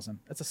 10,000.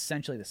 That's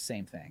essentially the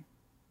same thing.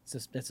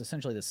 It's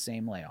essentially the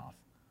same layoff.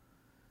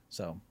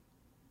 So,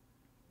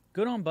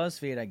 good on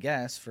BuzzFeed, I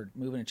guess, for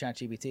moving to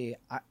ChatGPT.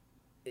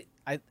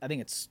 I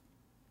think it's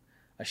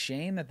a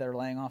shame that they're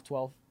laying off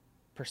 12%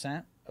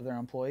 of their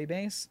employee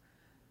base,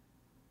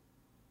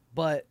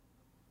 but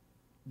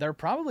they're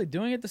probably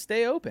doing it to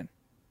stay open.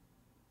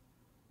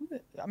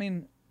 I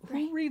mean,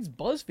 who reads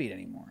BuzzFeed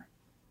anymore?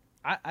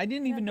 I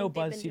didn't even know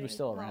BuzzFeed was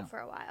still around for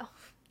a while.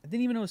 I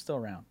didn't even know it was still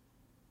around.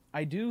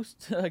 I do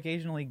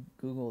occasionally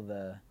Google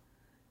so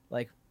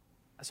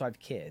I have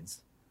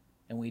kids,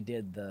 and we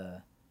did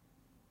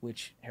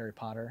which Harry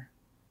Potter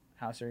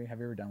house are you? Have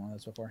you ever done one of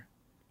those before?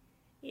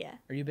 Yeah.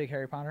 Are you a big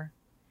Harry Potter?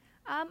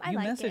 I you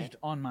like messaged it.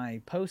 on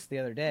my post the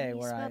other day You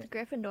where spelled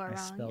Gryffindor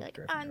wrong. You're like,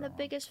 I'm the wrong.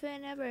 biggest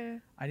fan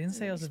ever. I didn't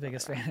say I was the spelled it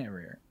biggest wrong. fan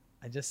ever.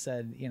 I just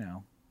said,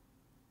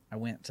 I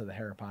went to the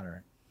Harry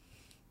Potter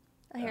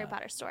A Harry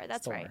Potter store.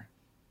 That's store right.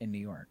 in New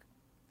York.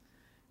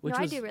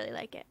 I do really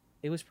like it.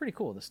 It was pretty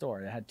cool, the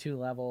store. It had 2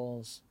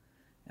 levels,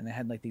 and they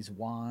had like these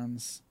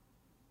wands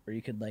where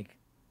you could like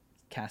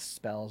cast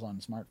spells on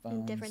smartphones.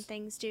 And different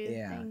things do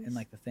things. And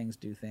like the things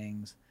do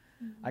things.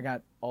 Mm-hmm. I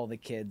got all the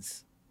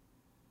kids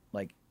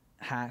like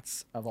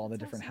hats of all the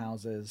different awesome.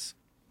 houses,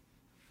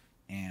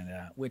 and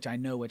which I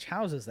know which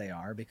houses they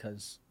are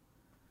because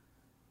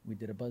we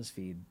did a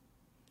BuzzFeed.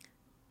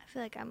 I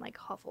feel like I'm like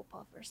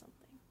Hufflepuff or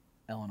something.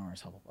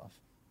 Eleanor's Hufflepuff.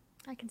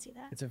 I can see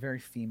that. It's a very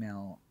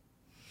female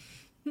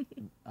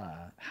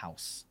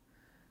house.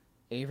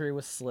 Avery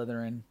was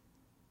Slytherin,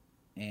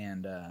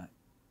 and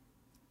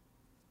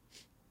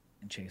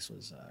Chase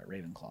was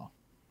Ravenclaw.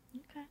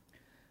 Okay.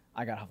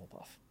 I got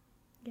Hufflepuff.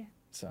 Yeah.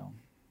 So,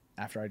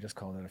 after I just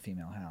called it a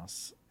female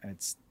house,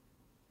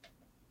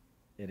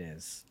 it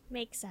is.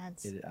 Makes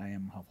sense. I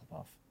am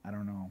Hufflepuff. I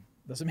don't know.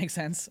 Does it make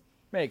sense?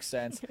 Makes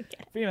sense.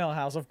 Okay. Female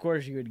house, of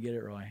course you would get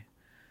it, Roy.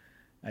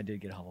 I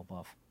did get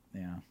Hufflepuff.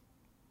 Yeah.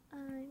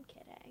 I'm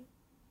kidding.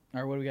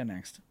 All right, what do we got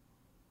next?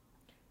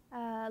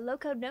 Low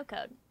code, no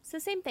code. It's the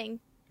same thing.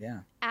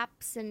 Yeah.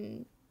 Apps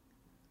and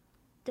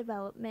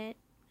development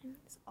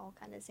It's all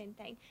kind of the same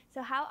thing.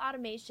 So how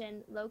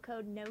automation, low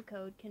code, no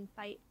code can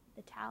fight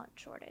the talent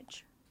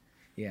shortage?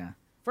 Yeah.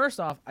 First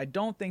off, I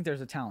don't think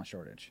there's a talent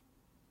shortage.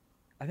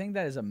 I think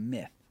that is a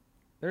myth.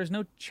 There's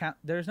no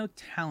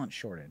talent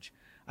shortage.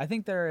 I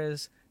think there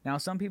is. Now,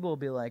 some people will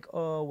be like,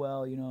 oh,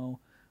 well, you know,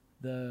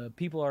 the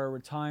people are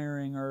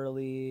retiring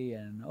early,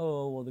 and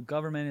oh, well, the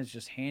government is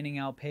just handing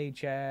out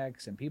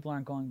paychecks and people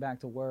aren't going back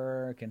to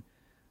work. And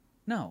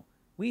no,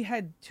 we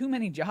had too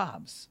many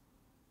jobs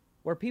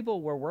where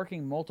people were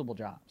working multiple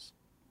jobs.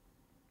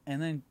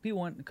 And then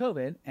people went to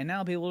COVID, and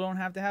now people don't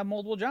have to have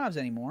multiple jobs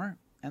anymore.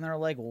 And they're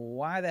like,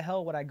 why the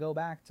hell would I go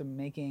back to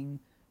making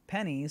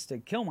pennies to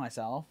kill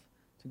myself,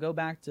 to go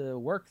back to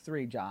work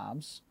 3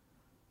 jobs?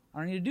 I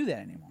don't need to do that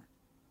anymore.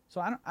 So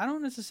I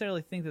don't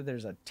necessarily think that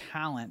there's a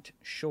talent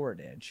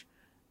shortage.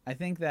 I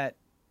think that,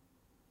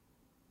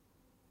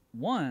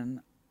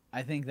 one,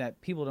 I think that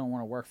people don't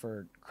want to work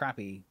for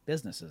crappy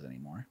businesses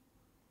anymore.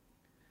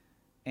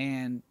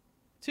 And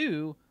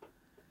 2,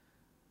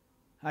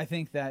 I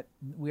think that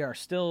we are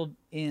still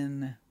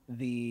in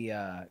the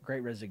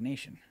Great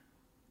Resignation.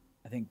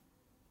 I think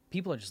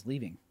people are just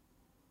leaving.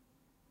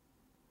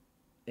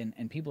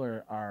 And people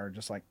are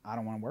just like, I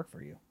don't want to work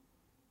for you.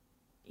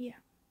 Yeah.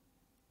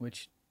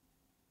 Which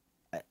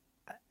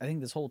I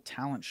think this whole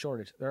talent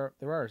shortage,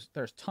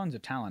 there's tons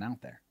of talent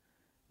out there.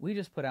 We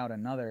just put out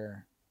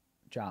another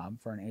job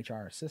for an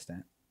HR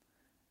assistant.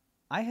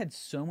 I had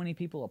so many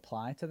people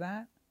apply to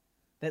that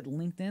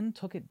LinkedIn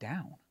took it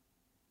down.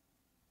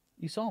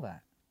 You saw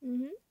that.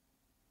 Mm-hmm.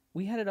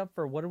 We had it up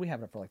for, what did we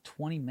have it up for, like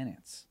 20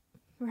 minutes?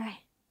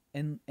 Right.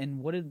 And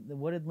what did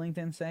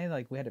LinkedIn say?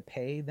 Like we had to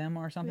pay them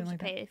or something like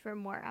that? Pay for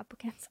more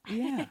applicants.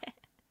 Yeah.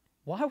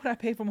 Why would I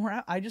pay for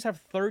more? I just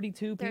have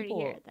 32 30 people.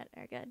 here that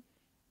are good.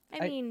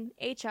 I mean,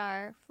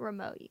 HR,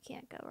 remote, you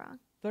can't go wrong.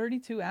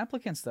 32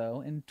 applicants, though,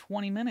 in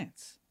 20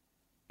 minutes.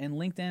 And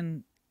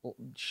LinkedIn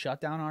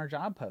shut down our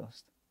job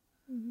post.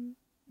 Mm-hmm.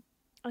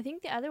 I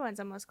think the other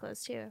one's almost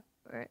closed, too.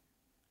 Or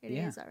it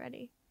is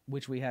already.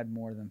 Which we had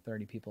more than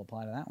 30 people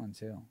apply to that one,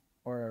 too.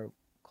 Or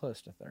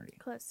close to 30.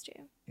 Close to.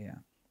 Yeah.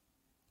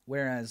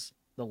 Whereas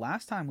the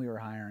last time we were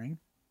hiring,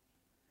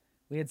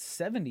 we had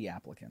 70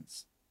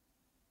 applicants.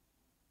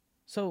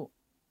 So,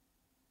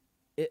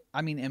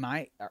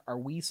 are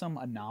we some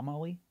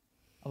anomaly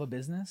of a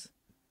business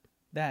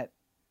that,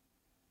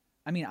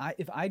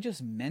 if I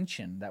just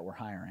mention that we're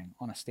hiring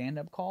on a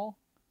stand-up call,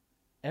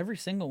 every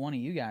single one of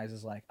you guys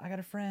is like, I got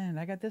a friend,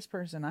 I got this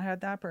person, I got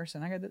that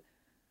person, I got that.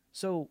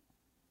 So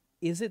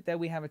is it that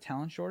we have a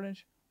talent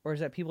shortage, or is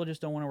that people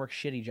just don't want to work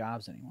shitty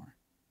jobs anymore?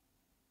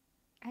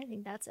 I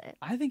think that's it.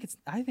 I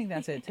think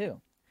that's it too.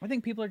 I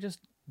think people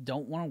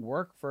don't want to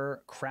work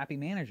for crappy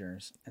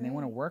managers, and they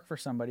want to work for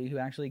somebody who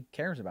actually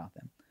cares about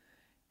them.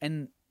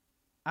 And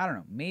I don't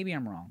know, maybe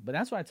I'm wrong, but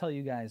that's what I tell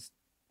you guys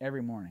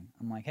every morning.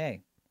 I'm like,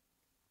 hey,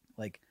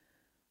 like,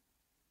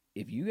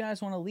 if you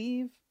guys want to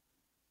leave,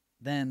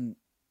 then,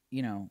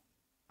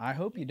 I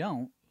hope you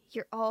don't.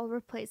 You're all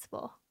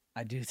replaceable.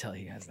 I do tell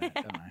you guys that,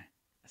 don't I?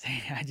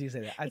 I do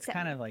say that. It's Except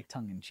kind of like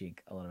tongue in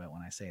cheek a little bit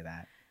when I say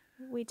that.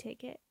 We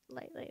take it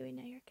lightly. We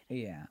know you're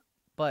kidding. Yeah,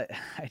 but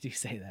I do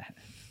say that.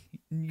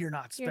 You're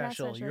not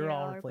special. You're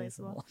all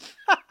replaceable.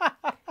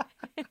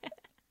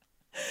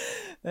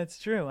 That's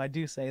true. I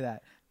do say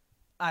that.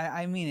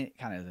 I mean it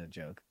kind of as a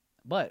joke.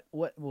 But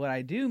what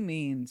I do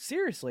mean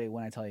seriously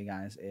when I tell you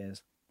guys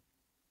is,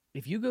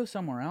 if you go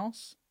somewhere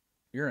else,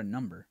 you're a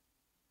number.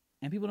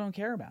 And people don't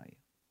care about you.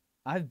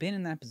 I've been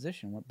in that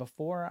position where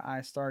before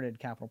I started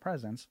Capital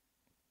Presence,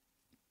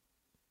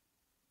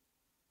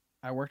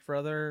 I worked for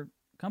other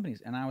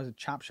companies and I was a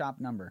chop shop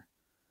number.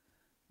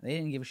 They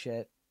didn't give a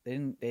shit. They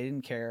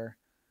didn't care.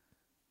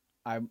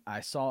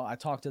 I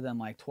talked to them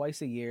like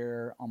twice a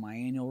year on my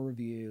annual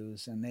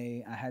reviews, and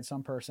I had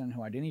some person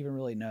who I didn't even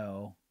really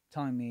know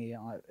telling me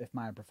if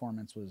my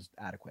performance was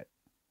adequate.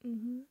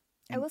 Mm-hmm.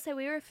 I will say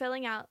we were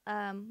filling out.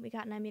 We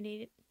got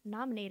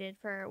nominated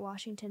for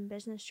Washington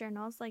Business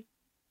Journal's like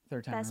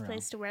third time best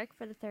place to work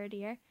for the 3rd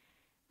year.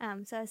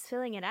 So I was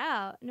filling it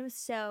out, and it was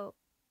so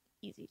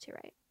easy to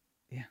write.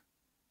 Yeah.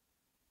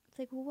 It's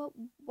like, well,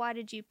 why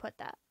did you put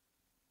that?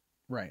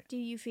 Right. Do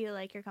you feel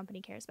like your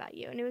company cares about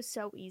you? And it was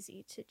so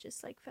easy to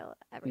just like fill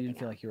everything out. You didn't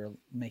feel like you were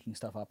making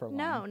stuff up or lying?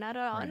 No, not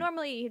at all. Right.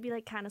 Normally you'd be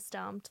like kind of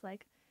stumped,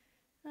 like,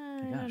 I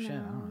don't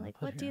know.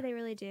 Like, what do they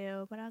really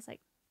do? But I was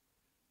like,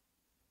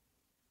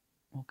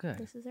 well, good.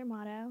 This is their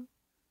motto.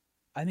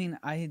 I mean,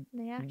 we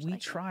like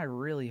try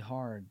really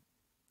hard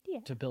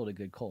to build a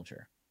good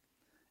culture.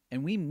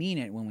 And we mean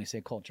it when we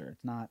say culture.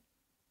 It's not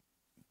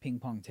ping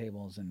pong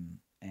tables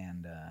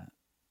and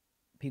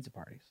pizza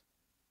parties,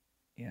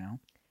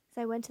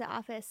 So I went to the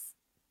office.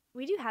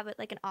 We do have it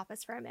like an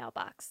office for a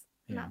mailbox.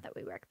 Yeah. Not that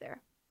we work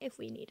there if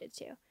we needed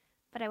to.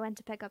 But I went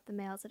to pick up the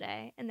mail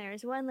today, and there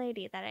was one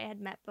lady that I had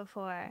met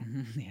before.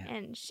 Yeah.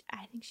 And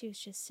I think she was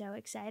just so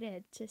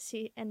excited to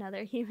see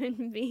another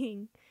human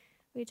being.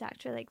 We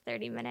talked for like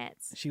 30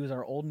 minutes. She was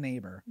our old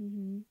neighbor.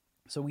 Mm-hmm.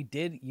 So we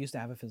used to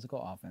have a physical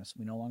office.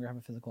 We no longer have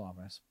a physical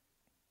office,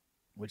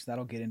 which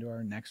that'll get into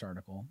our next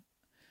article.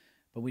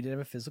 But we did have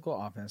a physical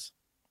office.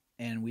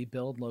 and we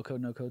build low code,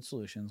 no code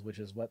solutions, which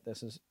is what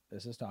this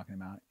is talking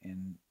about.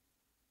 And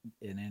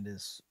it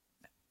is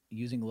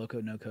using low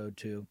code, no code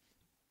to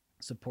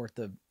support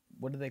the,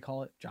 what do they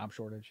call it? Job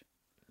shortage?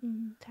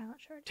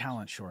 Talent shortage.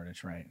 Talent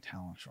shortage, right?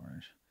 Talent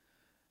shortage.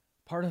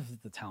 Part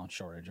of the talent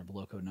shortage of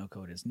low code, no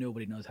code is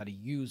nobody knows how to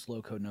use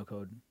low code, no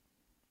code.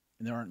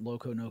 And there aren't low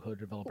code, no code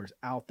developers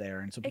out there.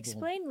 And so people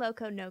Explain low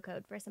code, no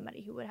code for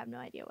somebody who would have no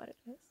idea what it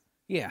is.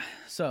 Yeah.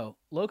 So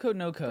low code,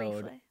 no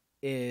code Briefly.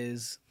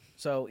 is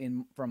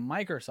from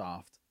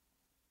Microsoft,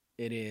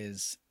 it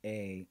is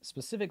a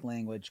specific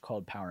language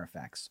called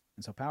PowerFX.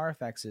 And so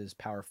PowerFX is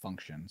power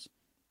functions.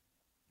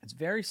 It's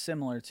very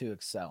similar to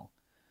Excel.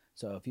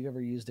 So if you've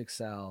ever used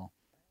Excel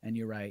and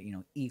you write,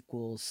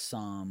 equals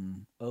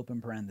sum,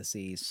 open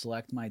parentheses,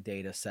 select my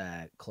data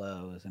set,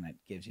 close, and it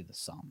gives you the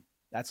sum.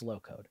 That's low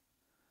code.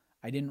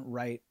 I didn't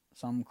write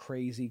some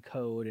crazy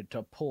code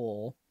to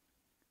pull.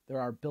 There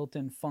are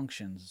built-in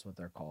functions, is what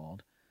they're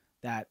called,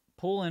 that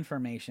pull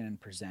information and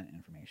present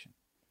information.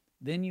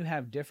 Then you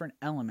have different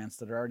elements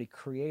that are already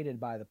created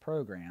by the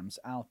programs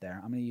out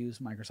there. I'm going to use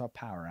Microsoft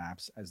Power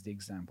Apps as the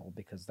example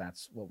because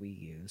that's what we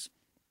use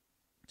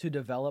to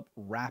develop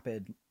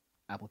rapid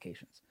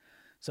applications.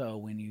 So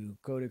when you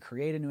go to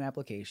create a new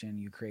application,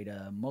 you create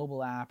a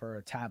mobile app or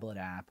a tablet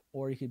app,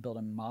 or you could build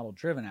a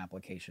model-driven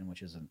application,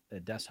 which is a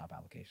desktop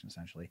application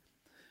essentially.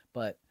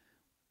 But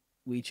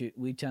we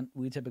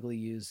typically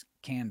use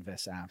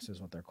Canvas apps is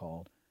what they're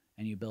called.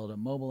 And you build a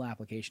mobile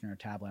application or a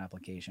tablet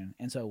application.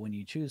 And so when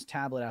you choose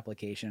tablet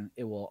application,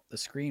 the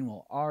screen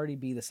will already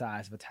be the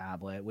size of a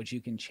tablet, which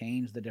you can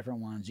change the different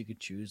ones. You could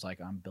choose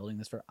like, I'm building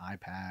this for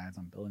iPads,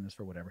 I'm building this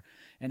for whatever.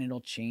 And it'll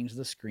change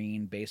the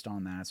screen based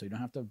on that. So you don't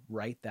have to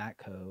write that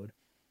code.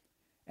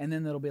 And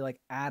then it'll be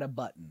like add a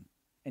button.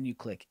 And you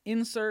click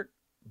insert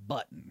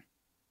button.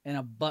 And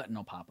a button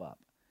will pop up.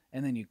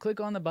 And then you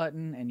click on the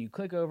button and you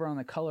click over on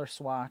the color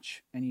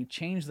swatch and you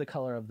change the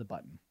color of the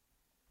button.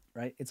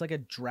 Right? It's like a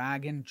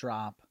drag and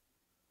drop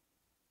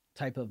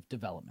type of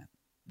development.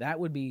 That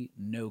would be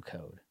no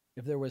code.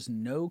 If there was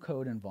no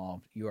code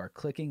involved, you are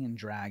clicking and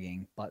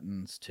dragging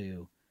buttons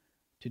to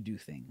do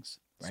things.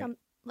 Right?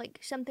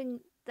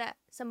 Something that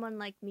someone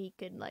like me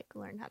could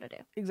learn how to do.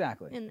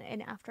 Exactly. In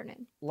an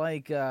afternoon.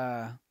 Like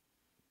Canva.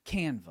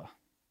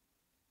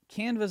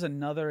 Canva is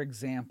another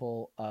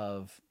example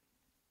of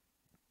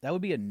that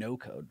would be a no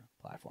code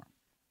platform.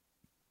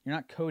 You're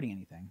not coding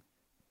anything,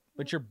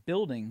 but you're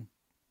building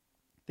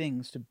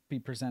things to be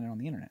presented on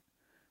the internet,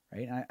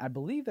 right? I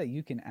believe that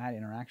you can add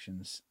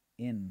interactions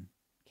in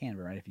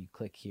Canva, right? If you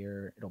click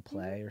here, it'll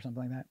play or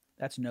something like that.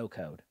 That's no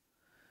code.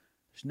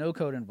 There's no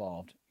code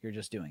involved. You're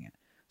just doing it.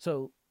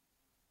 So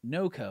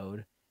no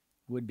code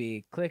would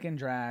be click and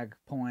drag,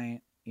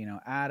 point,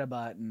 add a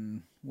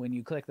button. When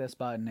you click this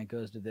button, it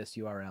goes to this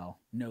URL.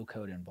 No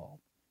code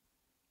involved.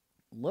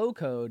 Low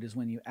code is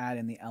when you add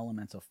in the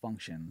elements of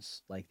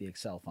functions, like the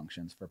Excel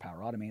functions for Power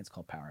Automate. It's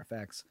called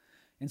PowerFX.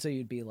 And so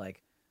you'd be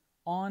like,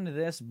 on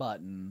this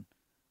button,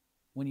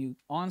 when you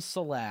on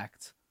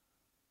select,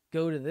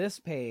 go to this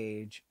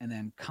page and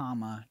then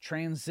comma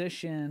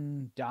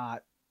transition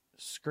dot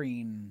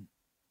screen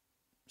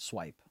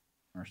swipe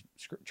or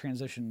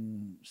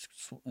transition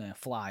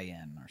fly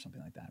in or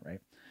something like that,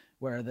 right?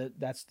 Where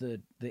that's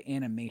the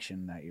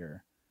animation that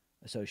you're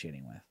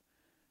associating with,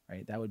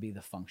 right? That would be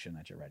the function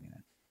that you're writing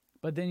in.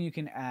 But then you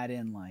can add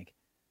in like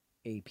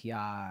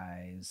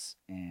APIs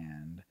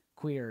and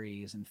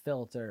queries and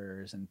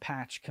filters and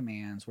patch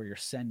commands where you're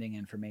sending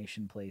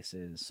information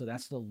places. So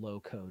that's the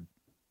low code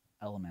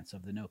elements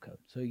of the no code.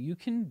 So you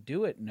can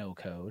do it no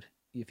code.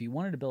 If you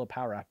wanted to build a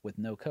Power App with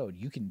no code,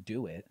 you can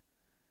do it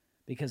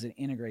because it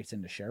integrates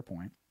into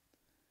SharePoint.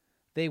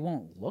 They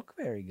won't look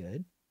very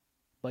good,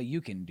 but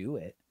you can do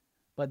it.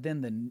 But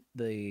then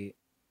the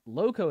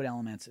low code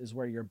elements is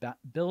where you're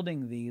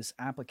building these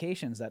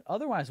applications that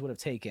otherwise would have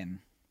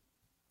taken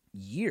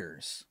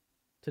years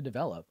to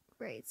develop.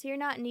 Right. So you're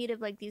not in need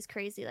of these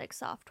crazy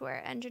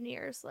software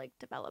engineers,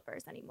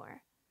 developers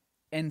anymore.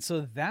 And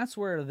so that's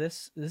where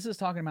this is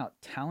talking about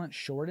talent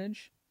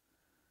shortage.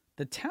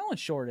 The talent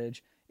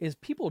shortage is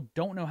people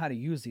don't know how to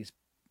use these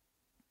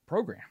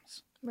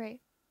programs. Right.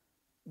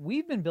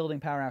 We've been building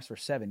Power Apps for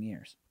 7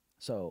 years.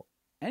 So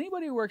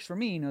anybody who works for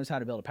me knows how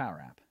to build a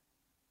Power App.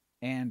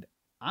 And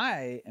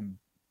I am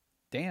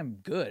damn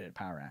good at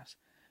Power Apps,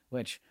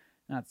 which,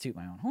 not to toot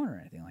my own horn or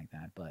anything like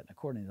that, but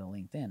according to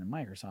LinkedIn and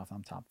Microsoft,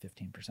 I'm top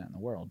 15% in the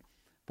world.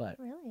 But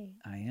really,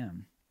 I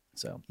am.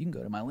 So you can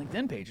go to my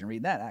LinkedIn page and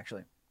read that,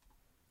 actually.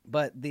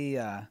 But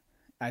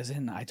I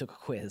took a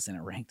quiz and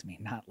it ranked me,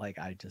 not like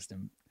I just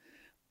am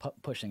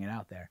pushing it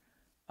out there.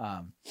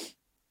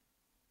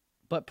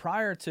 But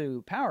prior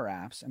to Power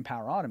Apps and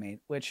Power Automate,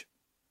 which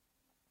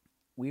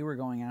we were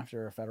going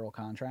after a federal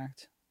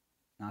contract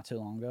not too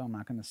long ago. I'm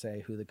not going to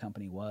say who the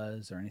company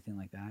was or anything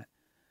like that.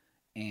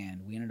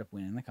 And we ended up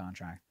winning the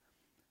contract.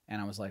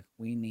 And I was like,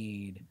 we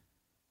need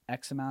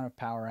X amount of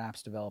Power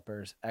Apps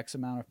developers, X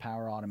amount of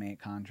Power Automate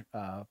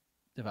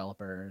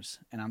developers.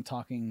 And I'm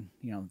talking,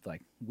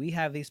 we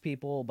have these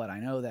people, but I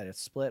know that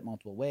it's split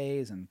multiple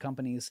ways and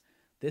companies.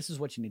 This is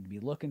what you need to be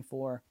looking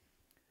for.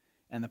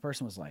 And the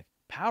person was like,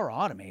 Power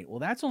Automate? Well,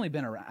 that's only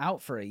been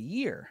out for a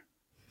year.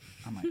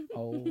 I'm like,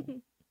 oh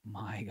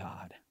my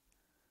God.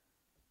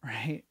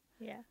 Right?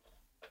 Yeah.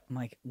 I'm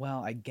like,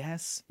 well, I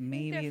guess I think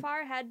maybe. they're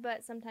far ahead,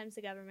 but sometimes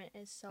the government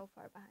is so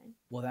far behind.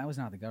 Well, that was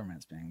not the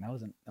government spending. That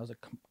was a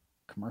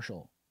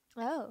commercial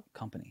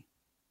company.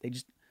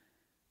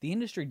 The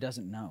industry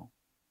doesn't know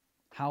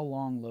how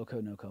long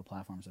low-code, no-code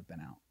platforms have been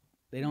out.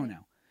 They don't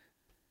know.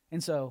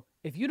 And so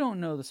if you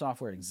don't know the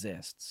software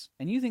exists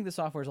and you think the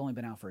software has only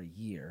been out for a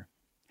year,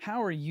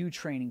 how are you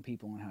training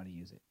people on how to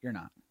use it? You're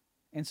not.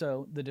 And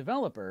so the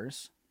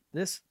developers,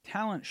 this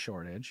talent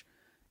shortage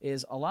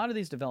is a lot of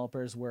these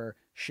developers were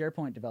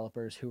SharePoint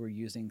developers who were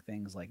using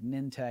things like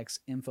Nintex,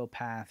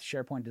 InfoPath,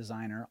 SharePoint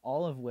Designer,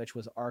 all of which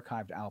was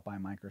archived out by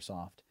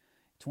Microsoft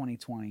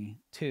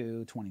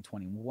 2022,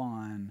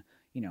 2021.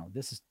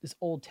 This is this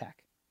old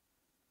tech.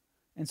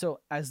 And so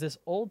as this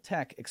old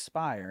tech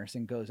expires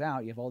and goes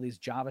out, you have all these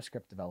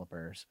JavaScript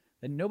developers.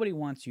 Then nobody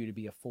wants you to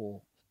be a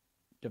full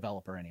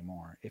developer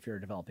anymore if you're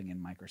developing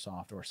in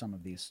Microsoft or some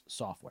of these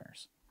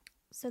softwares.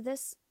 So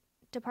this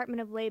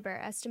Department of Labor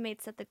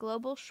estimates that the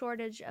global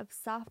shortage of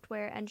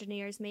software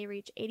engineers may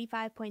reach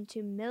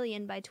 85.2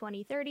 million by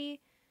 2030.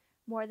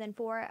 More than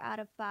 4 out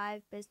of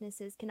 5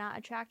 businesses cannot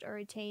attract or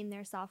retain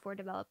their software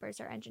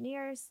developers or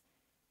engineers.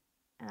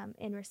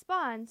 In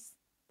response,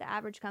 the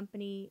average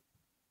company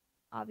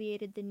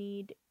obviated the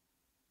need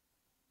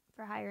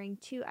for hiring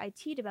 2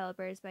 IT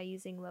developers by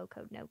using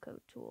low-code,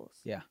 no-code tools.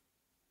 Yeah.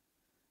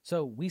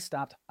 So we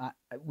stopped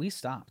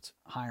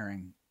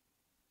hiring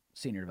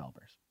senior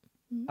developers.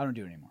 Mm-hmm. I don't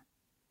do it anymore.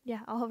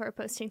 Yeah, all of our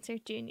postings are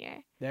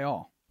junior. They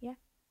all. Yeah.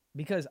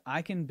 Because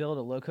I can build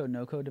a low-code,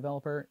 no-code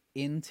developer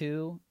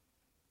into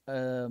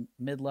a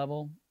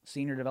mid-level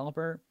senior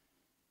developer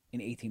in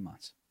 18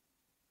 months.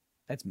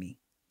 That's me.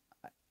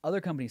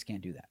 Other companies can't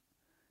do that.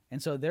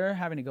 And so they're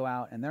having to go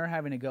out and they're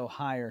having to go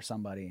hire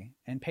somebody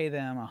and pay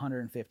them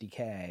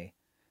 $150K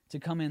to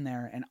come in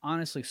there and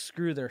honestly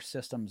screw their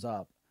systems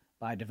up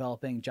by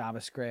developing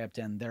JavaScript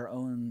and their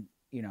own,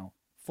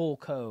 full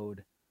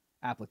code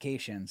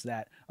applications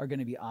that are going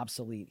to be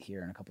obsolete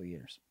here in a couple of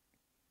years.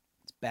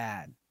 It's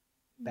bad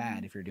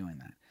if you're doing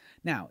that.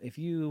 Now,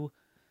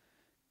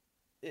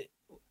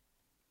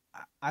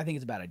 I think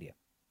it's a bad idea.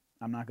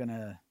 I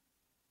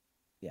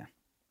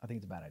think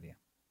it's a bad idea.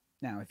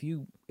 Now, if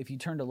you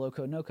turn to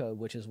low-code, no-code,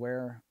 which is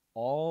where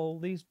all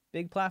these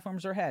big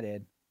platforms are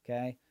headed,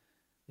 okay,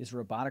 is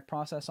robotic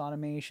process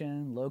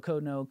automation,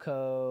 low-code,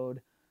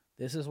 no-code.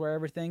 This is where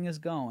everything is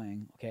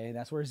going, okay?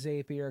 That's where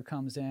Zapier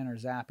comes in, or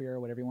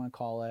Zapier, whatever you want to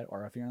call it,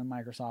 or if you're in the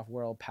Microsoft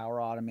world, Power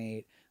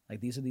Automate.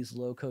 Like, these are these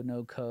low-code,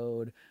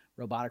 no-code,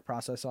 robotic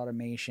process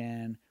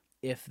automation,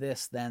 if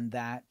this, then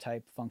that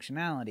type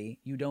functionality.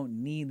 You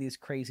don't need these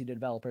crazy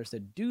developers to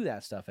do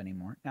that stuff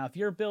anymore. Now, if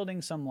you're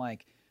building some,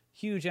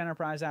 huge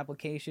enterprise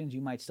applications,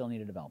 you might still need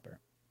a developer,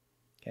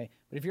 okay?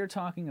 But if you're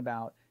talking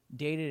about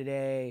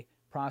day-to-day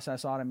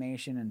process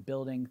automation and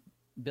building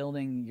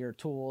your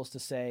tools to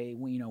say,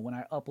 when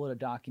I upload a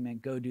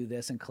document, go do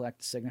this and collect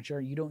the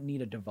signature, you don't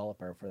need a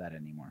developer for that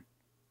anymore,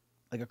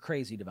 like a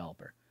crazy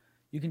developer.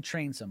 You can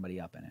train somebody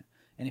up in it.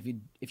 And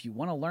if you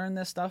want to learn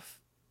this stuff,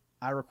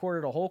 I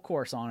recorded a whole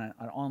course on it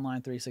on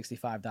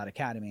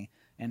online365.academy,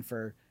 and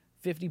for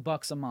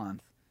 $50 a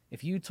month,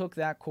 if you took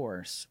that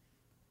course,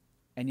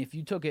 and if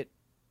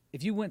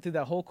you went through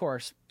that whole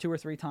course 2 or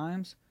 3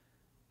 times,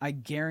 I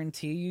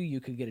guarantee you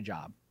could get a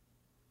job.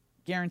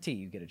 Guarantee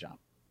you get a job.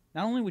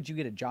 Not only would you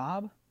get a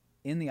job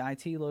in the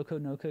IT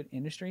low-code, no-code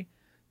industry,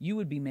 you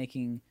would be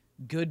making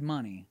good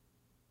money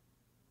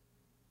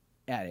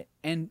at it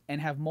and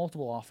have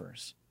multiple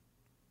offers.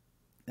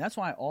 That's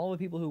why all the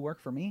people who work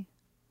for me,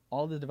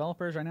 all the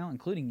developers right now,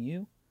 including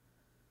you,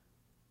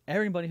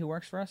 everybody who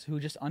works for us who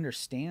just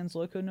understands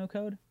low-code,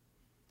 no-code,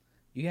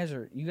 you guys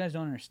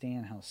don't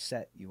understand how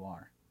set you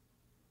are.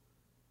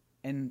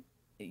 And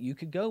you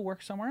could go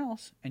work somewhere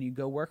else, and you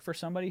go work for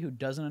somebody who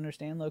doesn't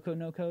understand low-code,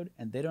 no-code,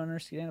 and they don't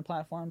understand the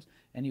platforms,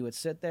 and you would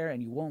sit there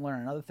and you won't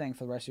learn another thing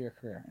for the rest of your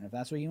career. And if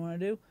that's what you want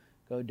to do,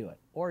 go do it.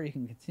 Or you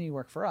can continue to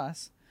work for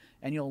us,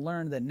 and you'll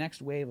learn the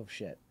next wave of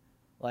shit,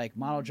 like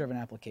model-driven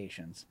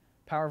applications,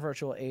 Power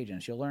Virtual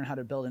Agents. You'll learn how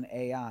to build an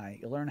AI.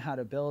 You'll learn how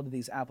to build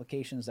these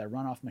applications that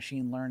run off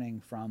machine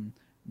learning from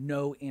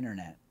no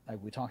internet,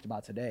 like we talked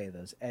about today,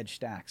 those edge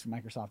stacks,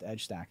 Microsoft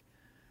Edge Stack.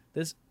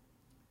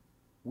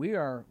 We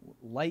are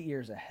light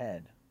years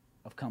ahead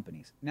of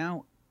companies.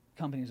 Now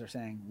companies are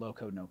saying low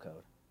code, no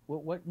code.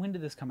 When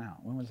did this come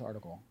out? When was this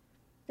article?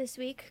 This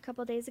week, a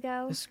couple days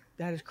ago.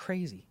 That is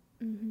crazy.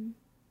 Mm-hmm.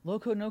 Low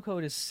code, no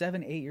code is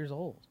 7-8 years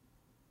old.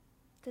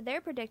 So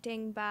they're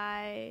predicting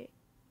by,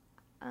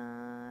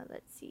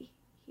 let's see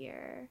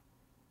here,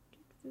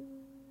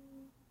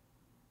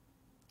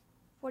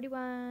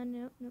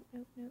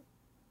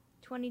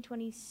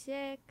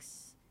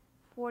 2026,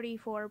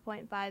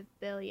 44.5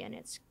 billion.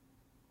 It's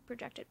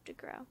projected to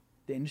grow.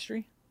 The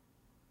industry?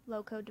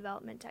 Low-code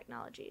development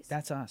technologies.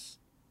 That's us.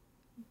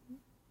 Mm-hmm.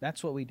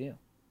 That's what we do.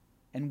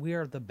 And we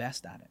are the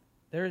best at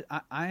it.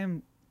 I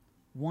am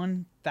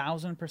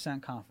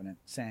 1,000% confident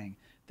saying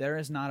there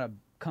is not a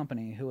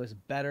company who is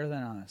better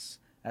than us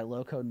at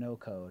low code, no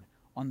code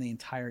on the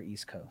entire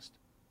East Coast.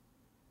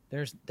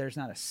 There's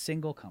not a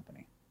single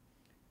company.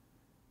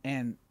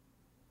 And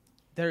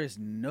there is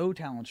no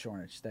talent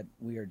shortage that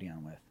we are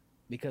dealing with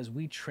because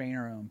we train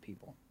our own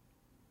people.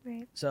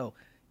 Right. So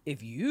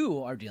if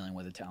you are dealing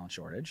with a talent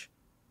shortage,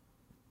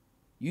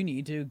 you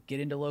need to get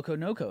into low code,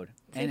 no code.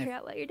 Figure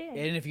out what you're doing.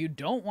 And if you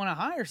don't want to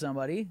hire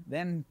somebody,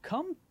 then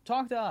come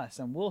talk to us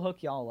and we'll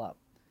hook y'all up.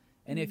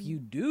 And if you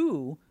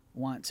do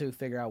want to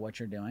figure out what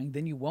you're doing,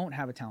 then you won't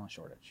have a talent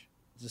shortage.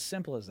 It's as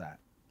simple as that.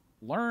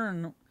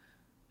 Learn.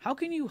 How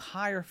can you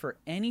hire for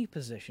any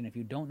position if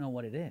you don't know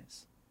what it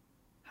is?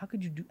 How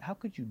could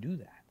you do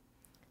that?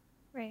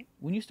 Right.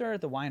 When you started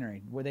at the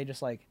winery, were they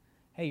just like,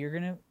 hey, you're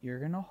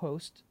gonna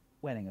host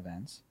wedding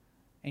events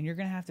and you're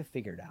gonna have to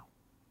figure it out?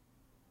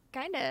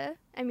 Kinda.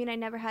 I mean, I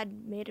never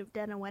had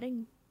done a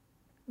wedding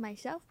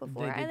myself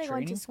before. They I did think I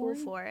went to training school for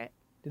you? for it.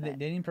 They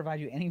didn't provide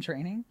you any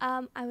training?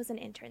 I was an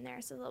intern there, so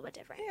it's a little bit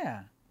different.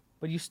 Yeah.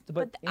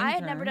 But I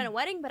had never done a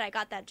wedding, but I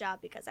got that job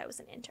because I was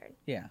an intern.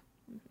 Yeah.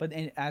 But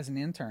as an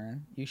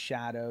intern, you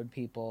shadowed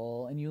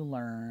people and you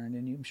learned,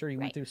 and I'm sure you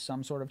went through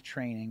some sort of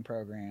training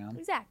program.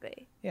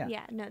 Exactly. Yeah.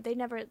 Yeah. No, they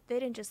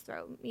didn't just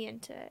throw me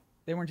into it.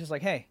 They weren't just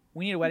like, hey,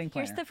 we need a wedding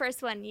planner. Here's the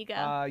first one. You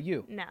go.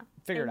 You. No.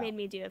 Figure it They out. made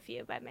me do a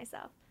few by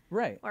myself.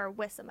 Right. Or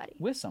with somebody.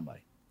 With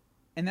somebody.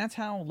 And that's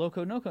how low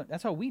code, no code,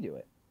 that's how we do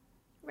it.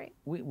 Right.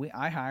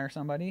 I hire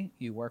somebody,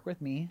 you work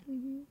with me,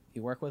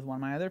 you work with one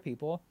of my other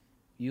people,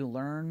 you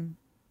learn,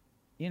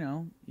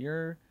 I'm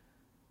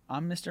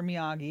Mr.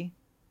 Miyagi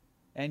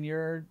and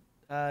you're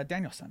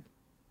Danielson,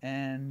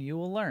 and you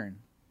will learn,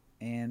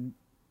 and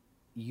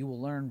you will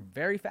learn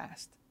very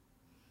fast.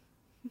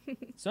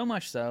 So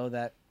much so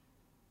that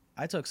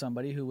I took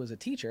somebody who was a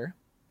teacher,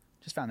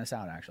 just found this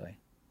out actually.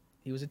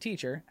 He was a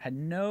teacher, had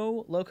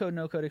no low code,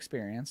 no code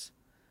experience.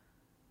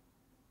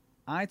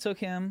 I took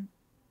him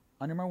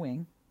under my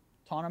wing,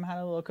 taught him how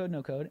to low code,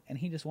 no code, and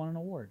he just won an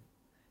award.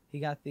 He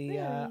got the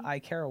I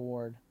Care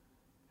Award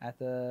at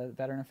the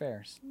Veteran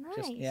Affairs.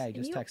 Nice. He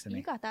just texted me.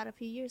 You got that a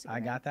few years ago. I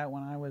got that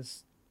when I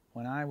was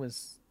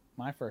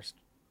my first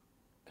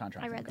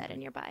contract. I read that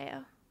in your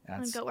bio.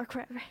 That's, go work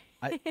wherever.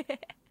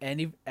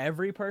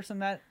 every person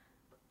that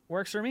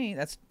works for me,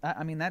 that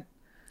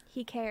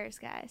He cares,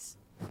 guys.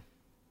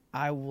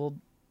 I will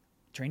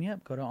train you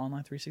up. Go to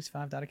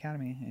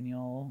online365.academy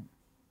and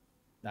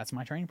that's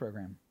my training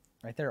program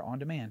right there on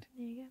demand.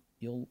 There you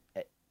go.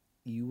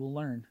 You will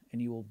learn,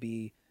 and you will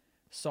be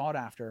sought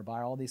after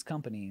by all these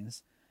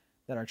companies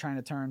that are trying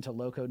to turn to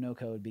low code, no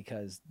code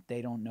because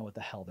they don't know what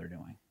the hell they're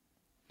doing.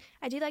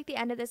 I do like the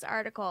end of this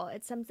article.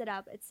 It sums it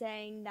up. It's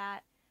saying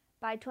that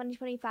by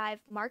 2025,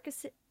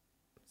 Microsoft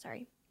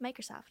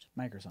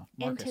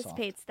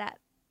anticipates that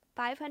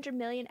 500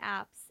 million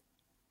apps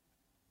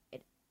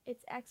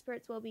its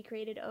experts will be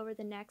created over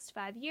the next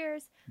 5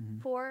 years.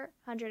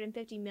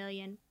 450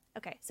 million.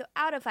 Okay, so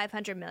out of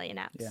 500 million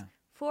apps,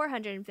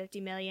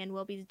 450 million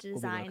will be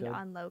designed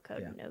on low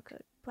code and no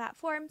code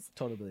platforms.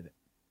 Totally believe it.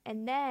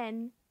 And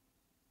then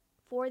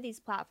for these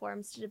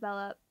platforms to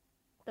develop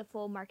the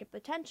full market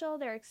potential,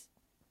 they're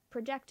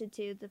projected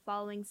to the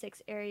following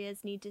 6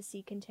 areas need to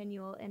see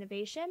continual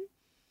innovation,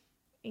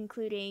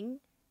 including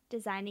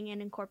designing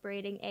and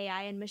incorporating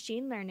AI and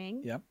machine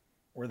learning. Yep,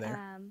 we're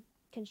there.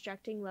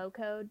 Constructing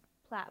low-code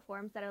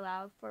platforms that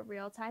allow for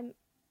real-time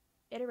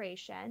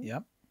iteration.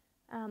 Yep.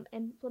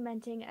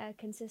 Implementing a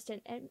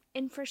consistent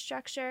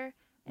infrastructure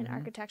and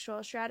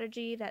architectural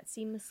strategy that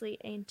seamlessly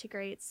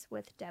integrates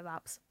with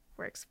DevOps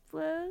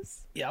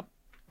workflows. Yep.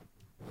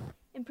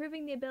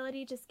 Improving the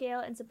ability to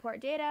scale and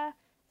support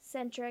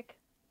data-centric,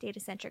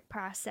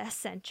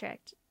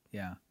 process-centric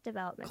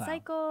development Cloud.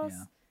 cycles.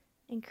 Yeah.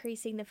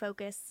 Increasing the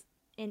focus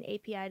in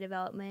API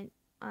development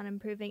on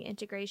improving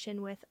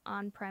integration with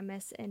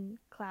on-premise and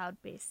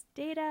cloud-based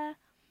data.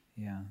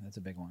 Yeah, that's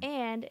a big one.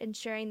 And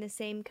ensuring the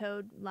same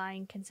code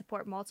line can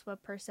support multiple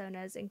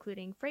personas,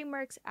 including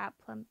frameworks, app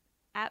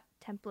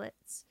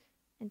templates,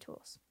 and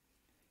tools.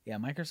 Yeah,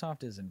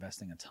 Microsoft is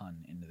investing a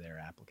ton into their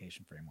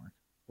application framework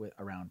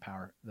around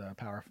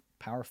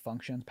power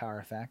functions, power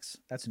effects.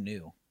 That's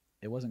new.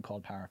 It wasn't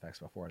called power effects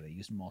before. They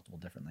used multiple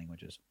different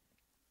languages.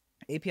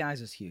 APIs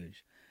is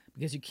huge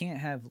because you can't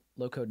have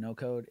low code, no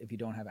code if you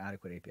don't have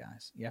adequate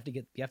APIs. You have to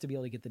be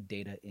able to get the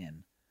data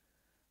in.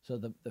 So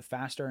the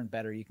faster and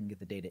better you can get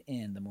the data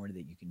in, the more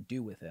that you can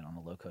do with it on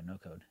a low code, no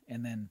code.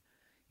 And then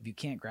if you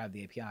can't grab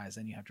the APIs,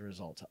 then you have to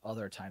resort to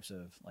other types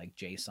of like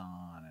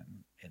JSON,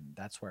 and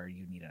that's where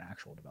you need an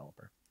actual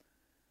developer.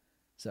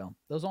 So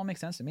those all make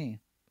sense to me.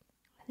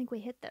 I think we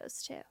hit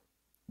those too.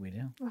 We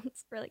do.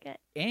 That's really good.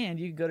 And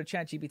you can go to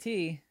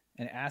ChatGPT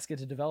and ask it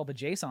to develop a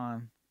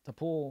JSON to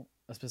pull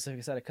a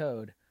specific set of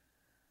code,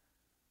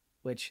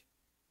 which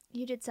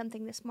you did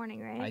something this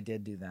morning, right? I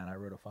did do that. I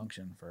wrote a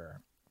function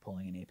for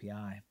pulling an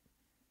API.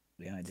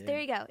 Yeah, I did. So there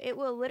you go. It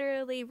will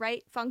literally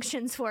write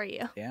functions for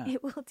you. Yeah.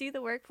 It will do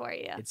the work for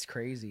you. It's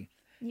crazy.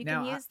 You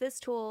can use this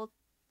tool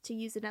to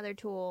use another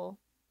tool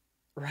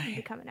and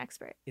become an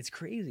expert. It's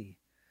crazy.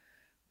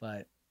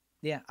 But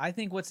yeah, I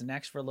think what's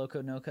next for low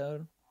code, no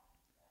code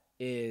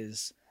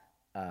is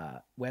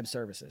web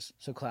services,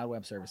 so cloud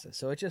web services.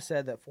 So it just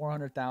said that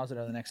 400,000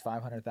 of the next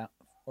 500,000,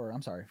 or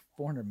I'm sorry,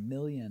 400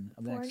 million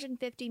of the next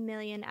 450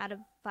 million out of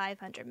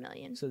 500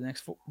 million. So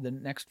the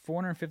next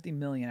 450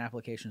 million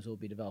applications will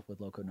be developed with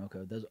low code, no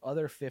code. Those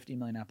other 50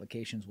 million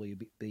applications will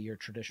be your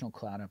traditional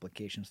cloud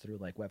applications through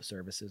like web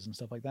services and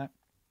stuff like that.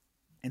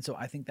 And so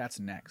I think that's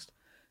next.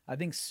 I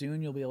think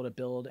soon you'll be able to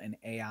build an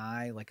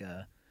AI, like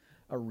a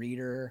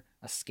reader,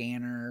 a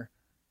scanner,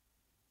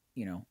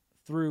 you know,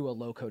 through a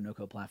low code, no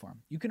code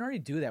platform. You can already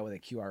do that with a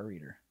QR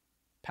reader.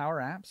 Power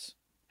Apps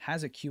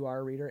has a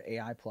QR reader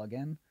AI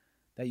plugin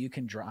that you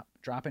can drop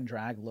and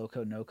drag low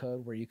code, no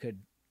code, where you could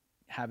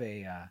have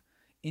a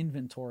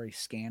inventory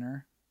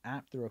scanner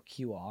app through a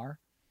QR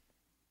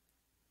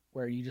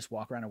where you just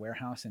walk around a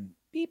warehouse and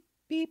beep,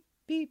 beep,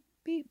 beep,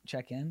 beep,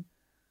 check in.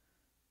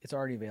 It's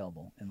already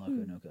available in low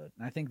code, no code.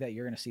 And I think that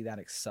you're going to see that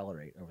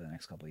accelerate over the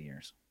next couple of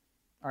years.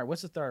 All right,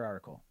 what's the third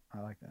article?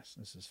 I like this.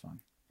 This is fun.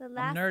 The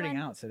last I'm nerding one,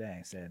 out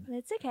today, Sid.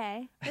 It's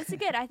okay. It's a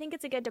good. I think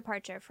it's a good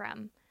departure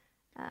from.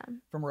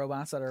 From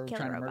robots that are Killer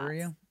trying to murder robots.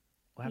 you?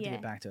 We'll have to Yeah.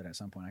 get back to it at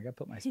some point. I got to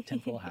put my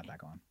tinfoil hat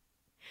back on.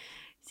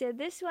 So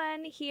this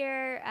one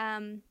here,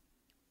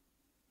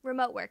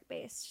 remote work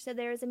based. So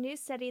there was a new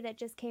study that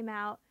just came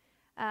out.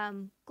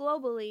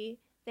 Globally,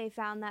 they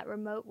found that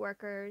remote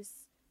workers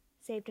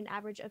saved an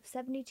average of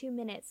 72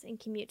 minutes in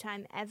commute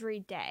time every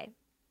day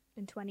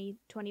in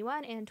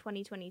 2021 and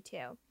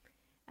 2022.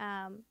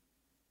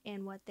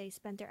 And what they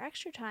spent their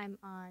extra time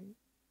on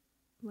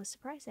was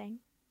surprising.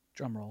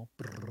 Drum roll.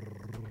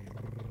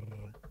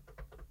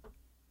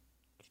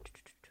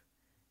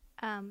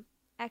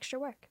 Extra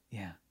work.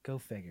 Yeah, go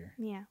figure.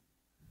 Yeah.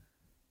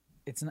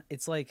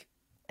 It's like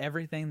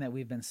everything that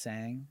we've been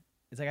saying.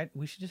 It's like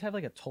we should just have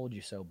like a "told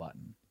you so"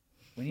 button.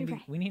 Right.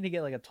 We need to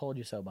get like a "told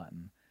you so"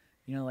 button.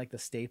 You know, like the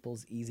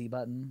Staples easy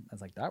button. I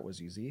was like, that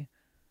was easy.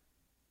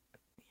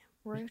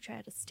 Roy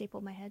tried to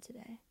staple my head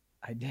today.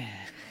 I did.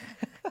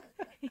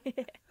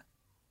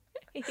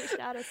 He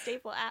shot a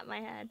staple at my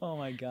head Oh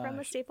my gosh. from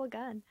a staple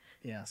gun.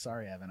 Yeah,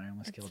 sorry, Evan. I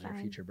almost It's killed your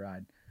fine. future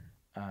bride.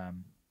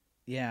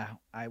 Yeah,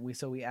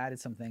 we added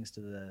some things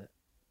to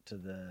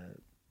the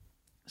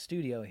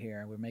studio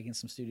here. We're making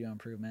some studio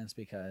improvements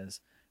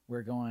because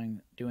we're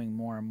doing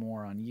more and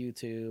more on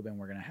YouTube, and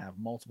we're gonna have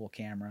multiple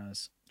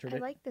cameras. I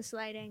like this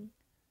lighting.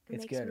 It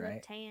It's makes good, me right?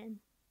 look tan.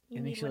 It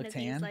You makes need you one look of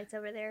tan? these lights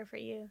over there for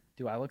you.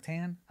 Do I look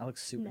tan? I look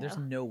super. There's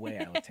No. no way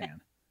I look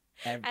tan.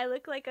 I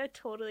look like a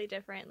totally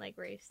different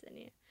race than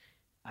you.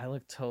 I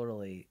look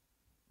totally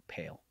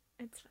pale.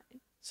 It's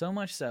fine. So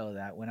much so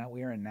that when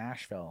we were in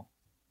Nashville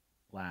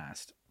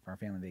last for our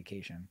family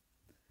vacation,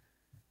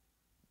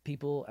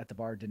 people at the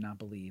bar did not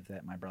believe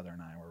that my brother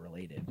and I were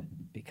related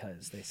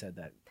because they said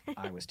that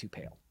I was too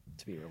pale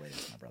to be related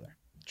to my brother.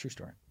 True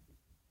story.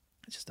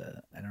 It's just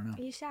I don't know.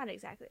 You sound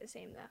exactly the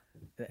same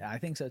though. I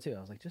think so too.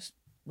 I was like, just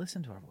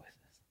listen to our voices.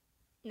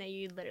 No,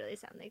 you literally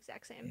sound the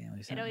exact same. Yeah, we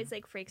It sound- always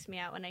freaks me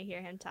out when I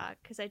hear him talk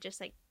because I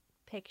just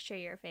picture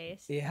your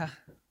face. Yeah.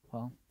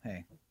 Well,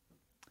 hey.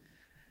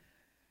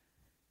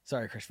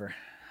 Sorry, Christopher.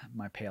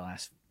 My pale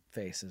ass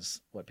face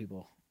is what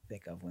people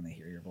think of when they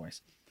hear your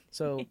voice.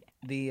 So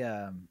the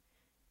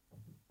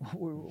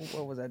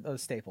what was that? Oh,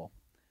 staple.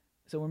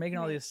 So we're making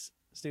all Right. these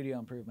studio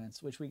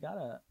improvements, which we got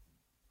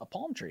a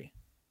palm tree.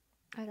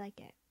 I like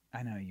it.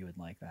 I know you would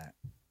like that.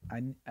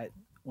 I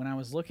when I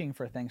was looking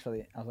for things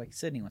I was like,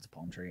 Sydney wants a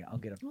palm tree. I'll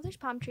get a. Well, there's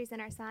palm trees in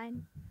our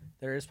sign.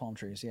 There is palm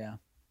trees, yeah.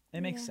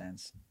 It makes Yeah.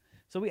 sense.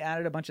 So we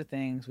added a bunch of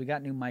things. We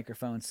got new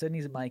microphones.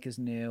 Sydney's mic is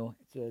new.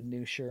 It's a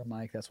new Shure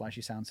mic. That's why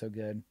she sounds so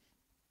good.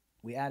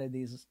 We added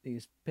these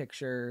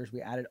pictures.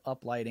 We added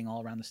up lighting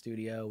all around the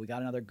studio. We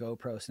got another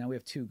GoPro. So now we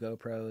have 2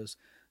 GoPros.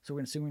 So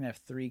we're assuming we have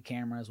 3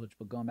 cameras, which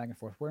will go back and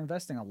forth. We're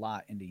investing a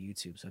lot into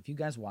YouTube. So if you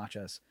guys watch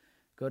us,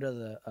 go to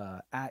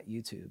the at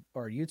YouTube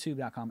or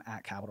youtube.com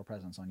at Capital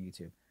Presence on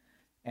YouTube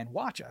and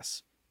watch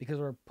us because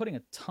we're putting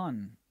a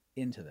ton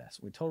into this.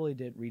 We totally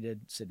redid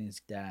Sydney's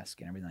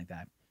desk and everything like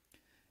that.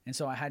 And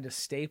so I had to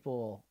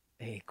staple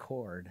a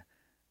cord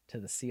to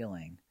the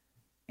ceiling,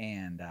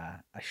 and I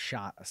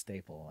shot a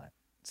staple at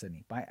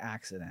Sydney by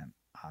accident,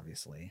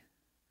 obviously.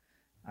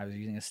 I was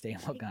using a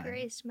staple It gun,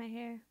 grazed my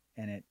hair.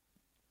 and it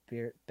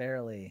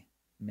barely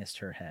missed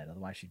her head.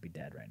 Otherwise, she'd be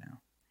dead right now.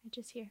 I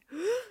just hear.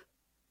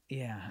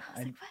 Yeah, I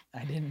was like,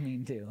 what? I didn't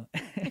mean to.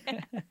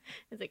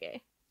 It's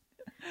okay.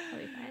 I'll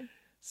be fine.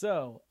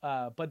 So,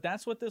 but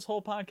that's what this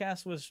whole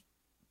podcast was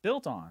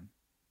built on,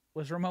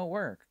 was remote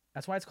work.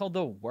 That's why it's called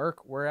the Work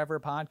Wherever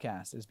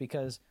podcast, is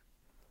because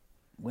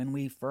when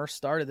we first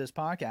started this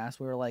podcast,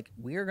 we were like,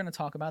 we're going to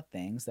talk about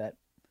things that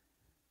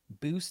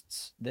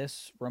boosts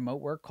this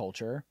remote work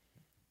culture,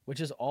 which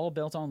is all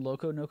built on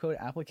low-code, no-code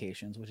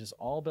applications, which is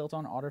all built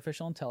on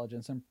artificial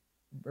intelligence and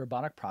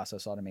robotic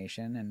process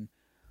automation and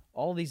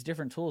all these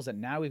different tools that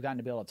now we've gotten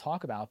to be able to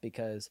talk about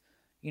because,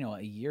 you know,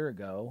 a year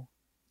ago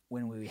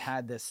when we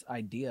had this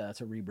idea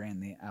to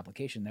rebrand the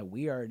application that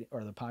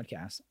or the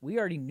podcast, we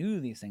already knew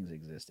these things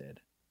existed.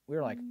 We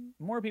were like,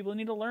 more people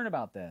need to learn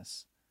about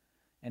this.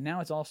 And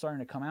now it's all starting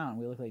to come out, and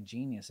we look like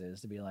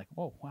geniuses to be like,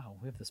 oh, wow,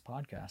 we have this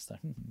podcast.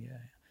 Yeah.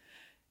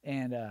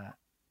 And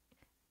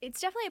It's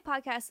definitely a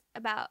podcast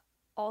about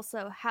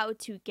also how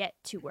to get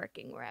to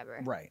working wherever.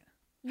 right.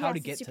 Yes, How to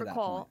it's get to super that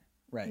cool. point.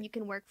 Right. And you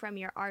can work from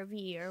your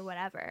RV or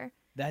whatever.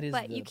 That is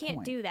But the you can't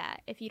point. do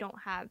that if you don't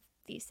have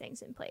these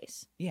things in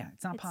place. Yeah,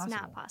 it's not It's possible.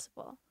 not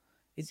possible.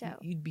 So,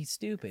 you'd be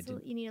stupid.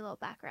 You need a little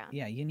background.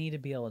 Yeah, you need to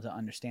be able to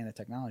understand the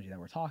technology that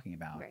we're talking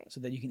about Right. so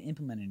that you can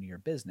implement it into your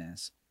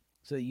business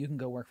so that you can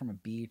go work from a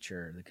beach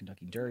or the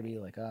Kentucky Derby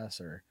like us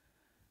or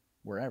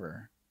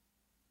wherever,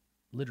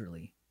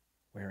 literally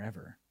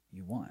wherever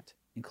you want,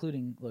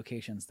 including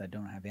locations that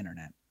don't have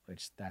internet,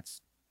 which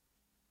that's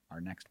our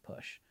next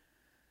push.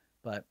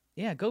 But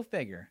yeah, go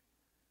figure.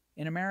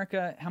 In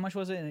America, how much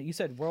was it? You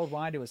said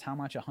worldwide it was how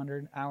much?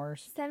 100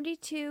 hours?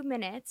 72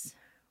 minutes.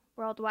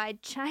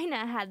 Worldwide,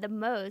 China had the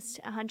most,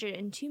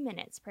 102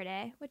 minutes per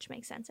day, which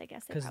makes sense, I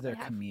guess. They Because of probably their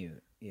have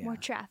commute. Yeah. more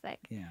traffic.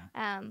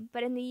 Yeah.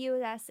 But in the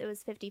U.S., it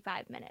was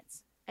 55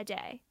 minutes a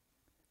day,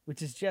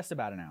 Which is just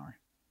about an hour.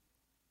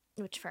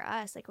 which for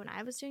us, like when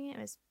I was doing it,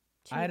 it was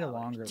 2 I had a hours.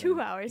 longer 2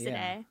 one. hours a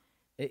Yeah.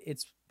 day.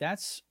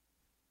 That's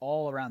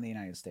all around the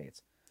United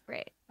States.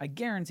 Right. I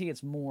guarantee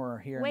it's more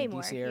here Way in the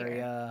more DC here.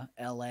 area,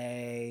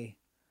 LA,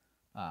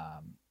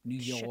 New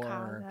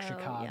York,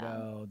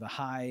 Chicago, the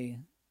high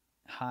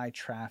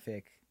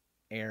traffic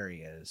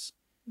areas.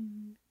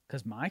 Mhm.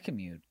 Because my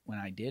commute, when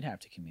I did have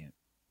to commute,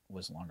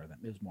 was more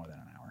than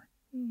an hour.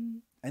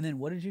 Mhm. And then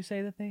what did you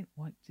say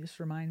just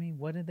remind me,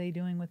 what are they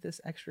doing with this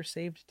extra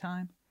saved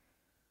time?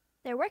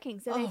 They're working.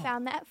 So they Oh.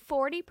 found that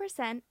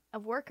 40%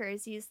 of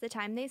workers use the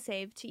time they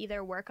save to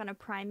either work on a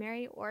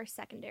primary or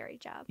secondary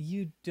job.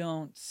 You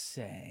don't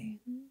say.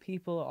 Mhm.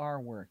 People are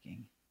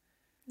working.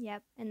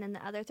 Yep. And then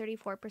the other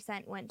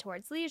 34% went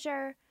towards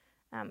leisure,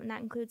 and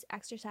that includes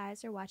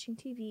exercise or watching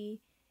TV.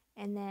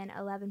 And then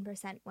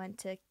 11% went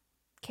to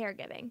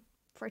caregiving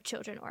for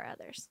children or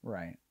others.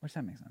 Right. Which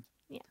that makes sense.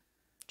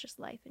 Just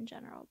life in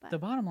general. But The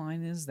bottom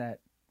line is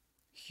that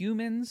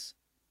humans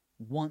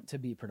want to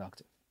be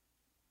productive.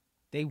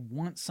 They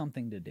want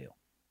something to do.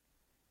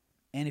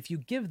 And if you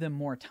give them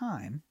more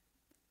time,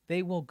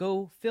 they will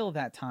go fill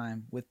that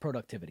time with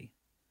productivity.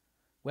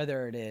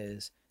 Whether it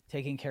is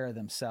taking care of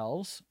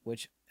themselves,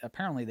 which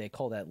apparently they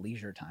call that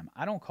leisure time.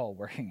 I don't call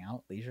working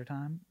out leisure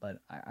time,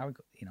 but I would,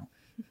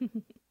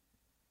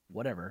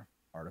 whatever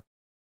article.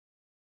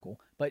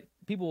 But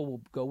people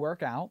will go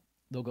work out.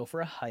 They'll go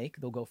for a hike.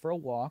 They'll go for a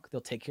walk.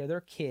 They'll take care of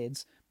their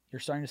kids. You're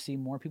starting to see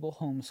more people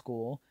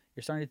homeschool.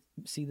 You're starting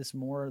to see this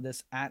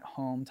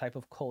at-home type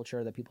of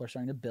culture that people are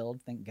starting to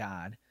build, thank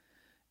God.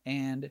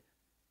 And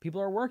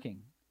people are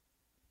working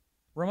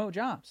remote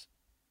jobs.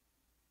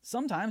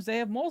 Sometimes they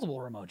have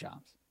multiple remote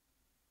jobs.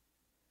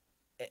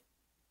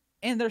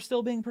 And they're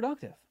still being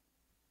productive.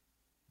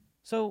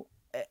 So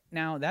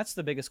now that's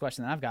the biggest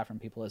question that I've got from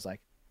people is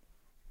like,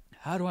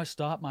 how do I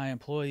stop my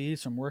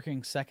employees from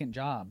working second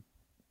job?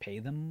 Pay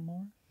them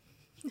more?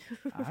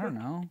 I don't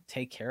know.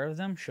 Take care of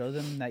them. Show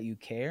them that you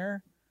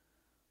care.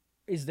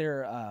 Is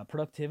their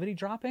productivity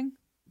dropping?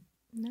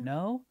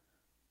 No.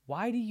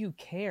 Why do you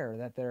care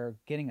that they're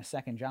getting a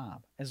second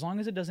job? As long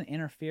as it doesn't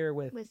interfere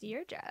with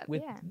your job,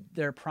 with yeah.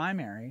 their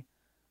primary,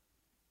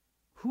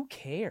 who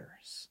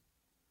cares?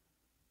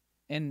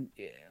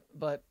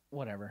 But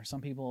whatever.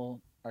 Some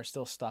people are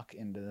still stuck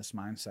into this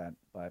mindset.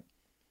 But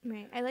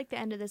Right. I like the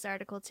end of this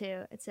article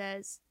too. It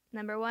says,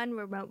 number 1,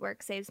 remote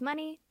work saves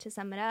money. To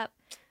sum it up.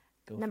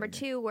 Number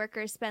 2,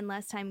 workers spend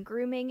less time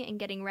grooming and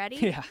getting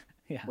ready.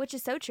 Yeah. Which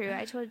is so true.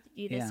 I told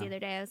you this the Yeah. other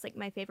day. I was like,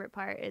 my favorite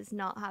part is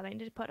not having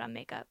to put on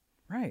makeup.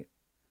 Right.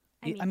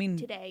 I mean,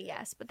 today,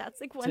 yes, but that's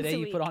like once today a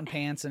you week. put on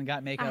pants and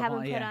got makeup I haven't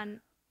on. put Yeah.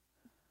 on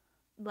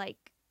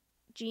like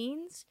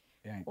jeans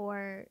Right.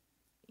 or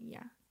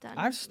done.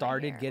 my I've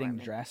started hair or getting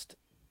makeup. dressed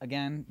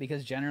again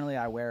because generally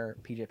I wear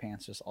PJ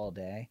pants just all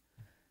day.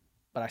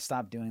 But I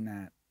stopped doing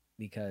that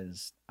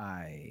because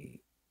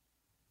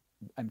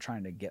I'm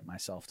trying to get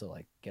myself to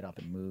like get up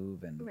and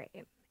move and Right.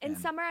 In and-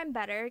 summer, I'm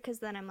better because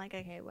then I'm like,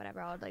 okay,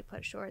 whatever. I'll like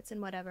put shorts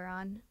and whatever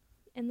on.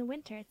 In the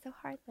winter, it's so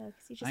hard though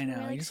because you just I know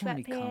wear, like, you just want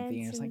to be comfy and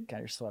sweatpants just like and- got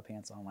your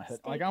sweatpants on my hood.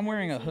 stay Like I'm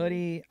wearing a cozy.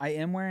 hoodie. I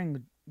am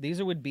wearing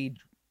these would be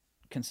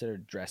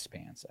considered dress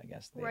pants, I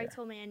guess. Roy They're-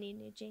 told me I need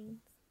new jeans.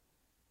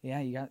 Yeah,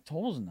 you got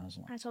holes in those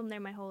ones. I told him they're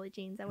my holy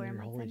jeans. I wear Your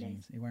them on holy Sundays.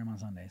 jeans. You wear them on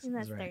Sundays. And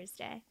that's right.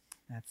 Thursday.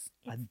 That's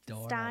It's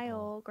adorable.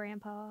 style,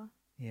 Grandpa.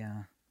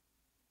 Yeah.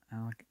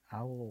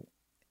 I will.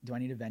 Do I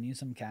need to venue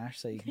some cash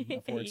so you can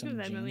afford You some can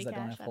Venmo me jeans that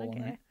don't cash, have I don't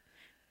hole in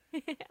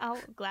it? I'll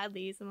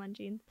gladly use them on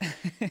jeans.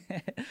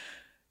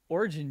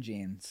 Origin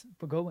jeans.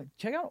 But go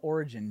check out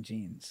Origin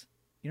jeans.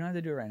 You don't have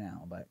to do it right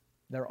now, but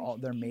they're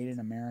Origin made jeans. in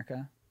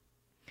America.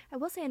 I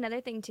will say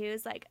another thing too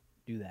is like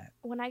Do that.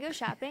 when I go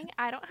shopping,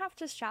 I don't have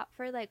to shop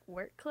for like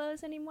work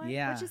clothes anymore.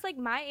 Yeah. Which is like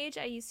my age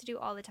I used to do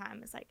all the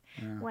time. It's like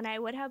Yeah. when I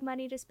would have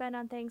money to spend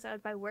on things, I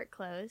would buy work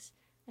clothes.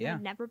 And Yeah.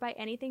 I'd never buy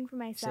anything for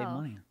myself. Save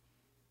money.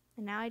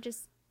 And now I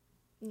just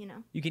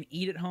You can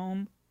eat at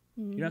home.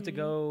 You don't have to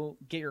go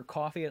get your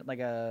coffee at like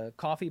a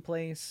coffee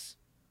place.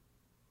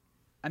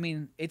 I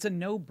mean, it's a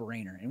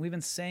no-brainer, and we've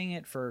been saying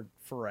it for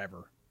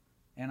forever.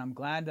 And I'm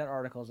glad that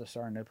articles are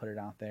starting to put it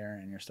out there,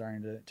 and you're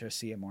starting to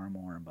see it more and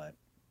more. But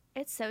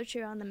It's so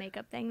true on the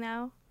makeup thing,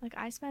 though. Like,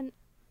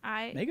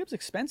 makeup's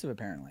expensive,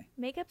 apparently.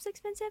 Makeup's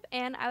expensive,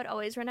 and I would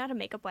always run out of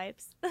makeup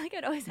wipes. Like,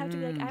 I'd always have to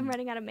be like, I'm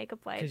running out of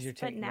makeup wipes. 'Cause you're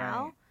But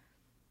now,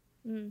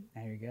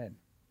 now you're good.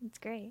 it's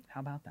great.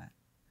 How about that?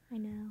 I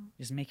know.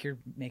 Just make your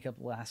makeup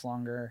last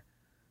longer,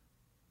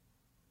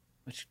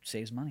 which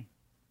saves money.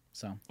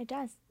 So It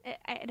does. It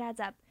adds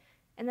up.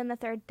 And then the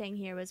third thing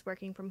here was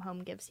working from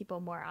home gives people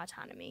more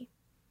autonomy,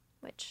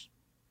 which,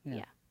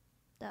 Yeah.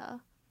 duh.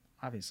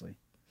 obviously,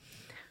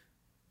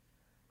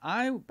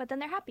 But then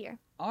they're happier.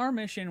 our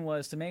mission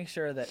was to make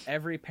sure that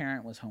every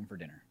parent was home for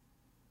dinner.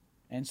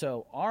 And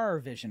so our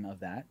vision of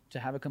that, to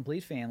have a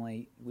complete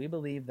family, we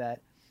believe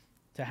that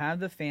to have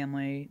the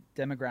family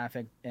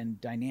demographic and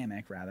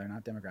dynamic, rather,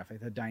 not demographic,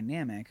 the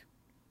dynamic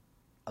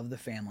of the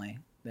family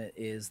that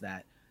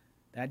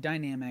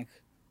dynamic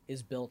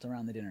is built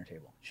around the dinner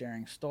table,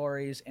 sharing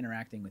stories,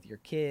 interacting with your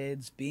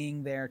kids,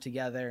 being there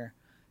together.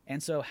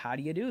 And so how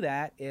do you do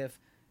that if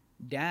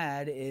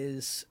dad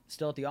is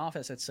still at the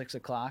office at 6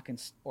 o'clock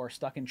or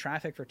stuck in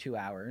traffic for 2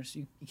 hours?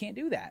 You can't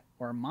do that.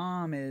 Or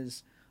mom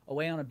is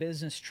away on a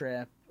business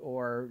trip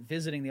or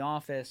visiting the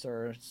office,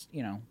 or,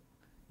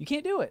 you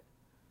can't do it.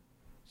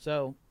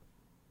 So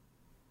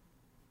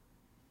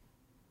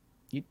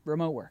you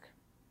remote work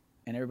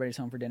and everybody's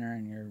home for dinner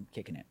and you're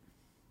kicking it.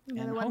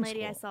 Another And one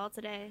lady I homeschool. saw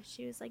today,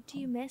 she was like, do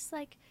you miss,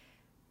 like,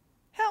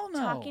 Hell no.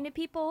 talking to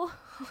people?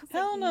 I was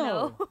Hell like,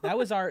 no. That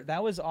was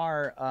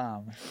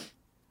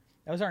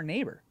our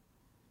neighbor.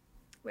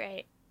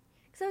 Right.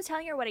 Because I was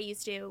telling her what I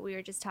used to. We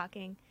were just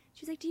talking.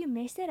 She was like, do you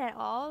miss it at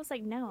all? I was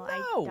like, no, I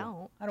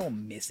don't. I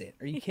don't miss it.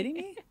 Are you kidding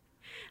me? I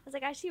was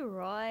like, I see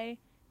Roy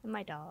and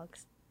my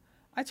dogs.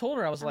 I told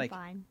her, I was I'm like,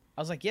 fine.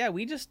 yeah,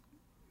 we just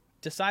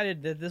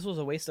decided that this was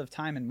a waste of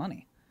time and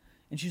money.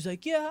 And she's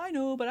like, yeah, I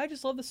know, but I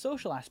just love the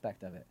social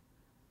aspect of it.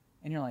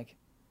 And you're like,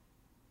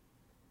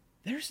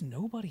 there's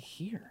nobody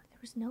here. There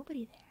was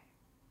nobody there.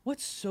 What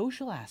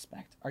social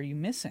aspect are you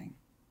missing?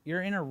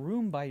 You're in a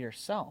room by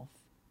yourself.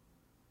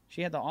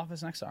 She had the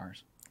office next to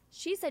ours.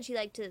 She said she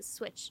liked to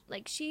switch.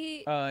 Like,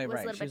 she Right.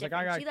 was a little She bit was like,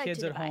 different. I She got liked kids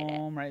to at divide it.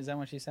 home, right? Is that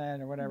what she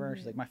said or whatever?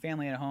 She's like, my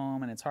family at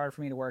home, and it's hard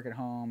for me to work at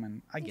home,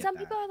 and I get Some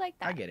that. people are like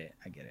that. I get it.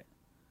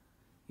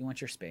 You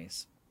want your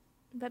space.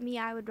 But me,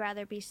 I would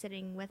rather be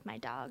sitting with my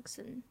dogs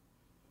and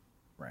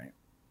Right.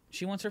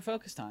 She wants her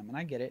focus time, and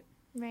I get it.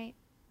 right.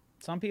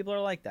 Some people are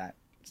like that.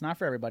 It's not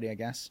for everybody, I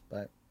guess,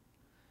 but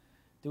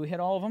do we hit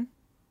all of them?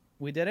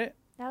 We did it?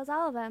 That was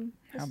all of them.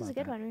 How This was a about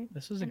good that? one.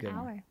 This was a An good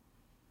hour. one.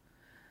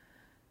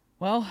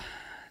 Well,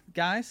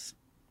 guys,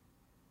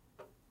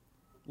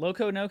 low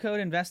code, no code,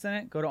 invest in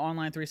it. Go to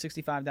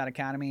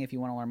online365.academy if you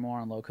want to learn more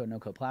on low code, no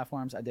code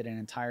platforms. I did an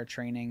entire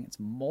training. It's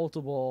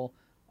multiple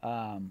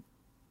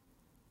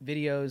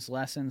videos,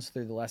 lessons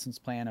through the lessons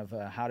plan of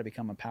how to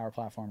become a Power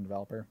Platform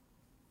developer,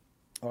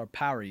 or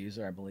power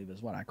user, I believe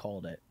is what I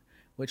called it,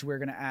 which we're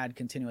going to add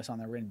continuous on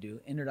there. We're going to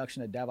do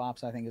introduction to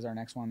DevOps, I think is our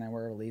next one that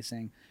we're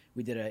releasing.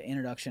 We did an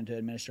introduction to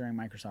administering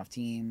Microsoft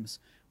Teams.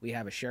 We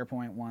have a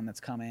SharePoint one that's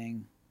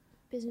coming.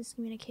 Business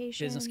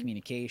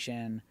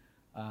communication.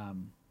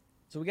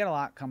 So we got a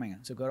lot coming.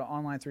 So go to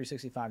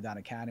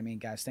online365.academy.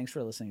 Guys, thanks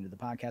for listening to the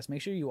podcast.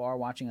 Make sure you are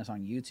watching us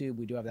on YouTube.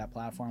 We do have that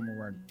platform where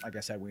we're, like I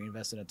said, we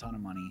invested a ton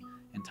of money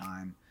and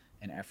time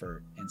and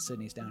effort. And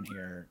Sydney's down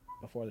here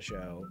before the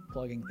show,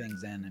 plugging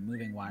things in and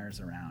moving wires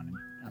around. And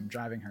I'm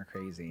driving her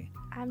crazy.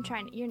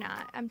 You're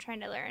not. I'm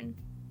trying to learn.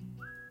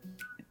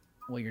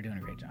 Well, you're doing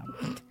a great job.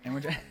 And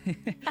we're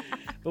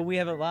but we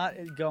have a lot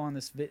go on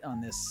this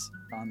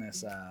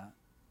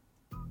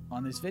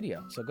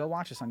video. So go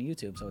watch us on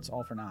YouTube. So it's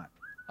all for naught.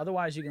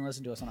 Otherwise, you can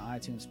listen to us on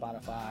iTunes,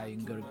 Spotify. You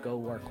can go to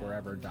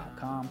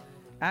goworkwherever.com.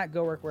 At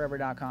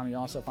goworkwherever.com, you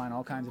also find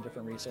all kinds of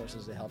different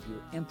resources to help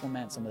you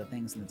implement some of the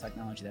things in the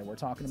technology that we're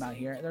talking about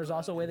here. There's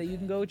also a way that you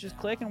can go just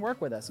click and work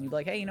with us. And you'd be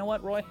like, hey, you know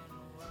what, Roy?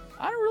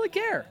 I don't really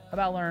care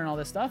about learning all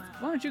this stuff.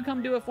 Why don't you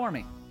come do it for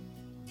me?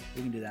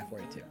 We can do that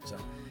for you too. So,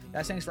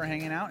 guys, thanks for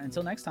hanging out.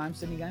 Until next time,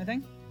 Sydney, got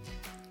anything?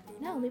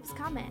 No, leave us a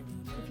comment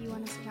if you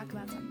want us to talk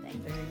about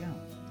something. There you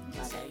go.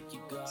 Love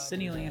it.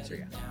 Sydney will answer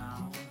you.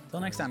 Till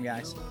next time,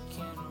 guys.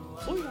 Can't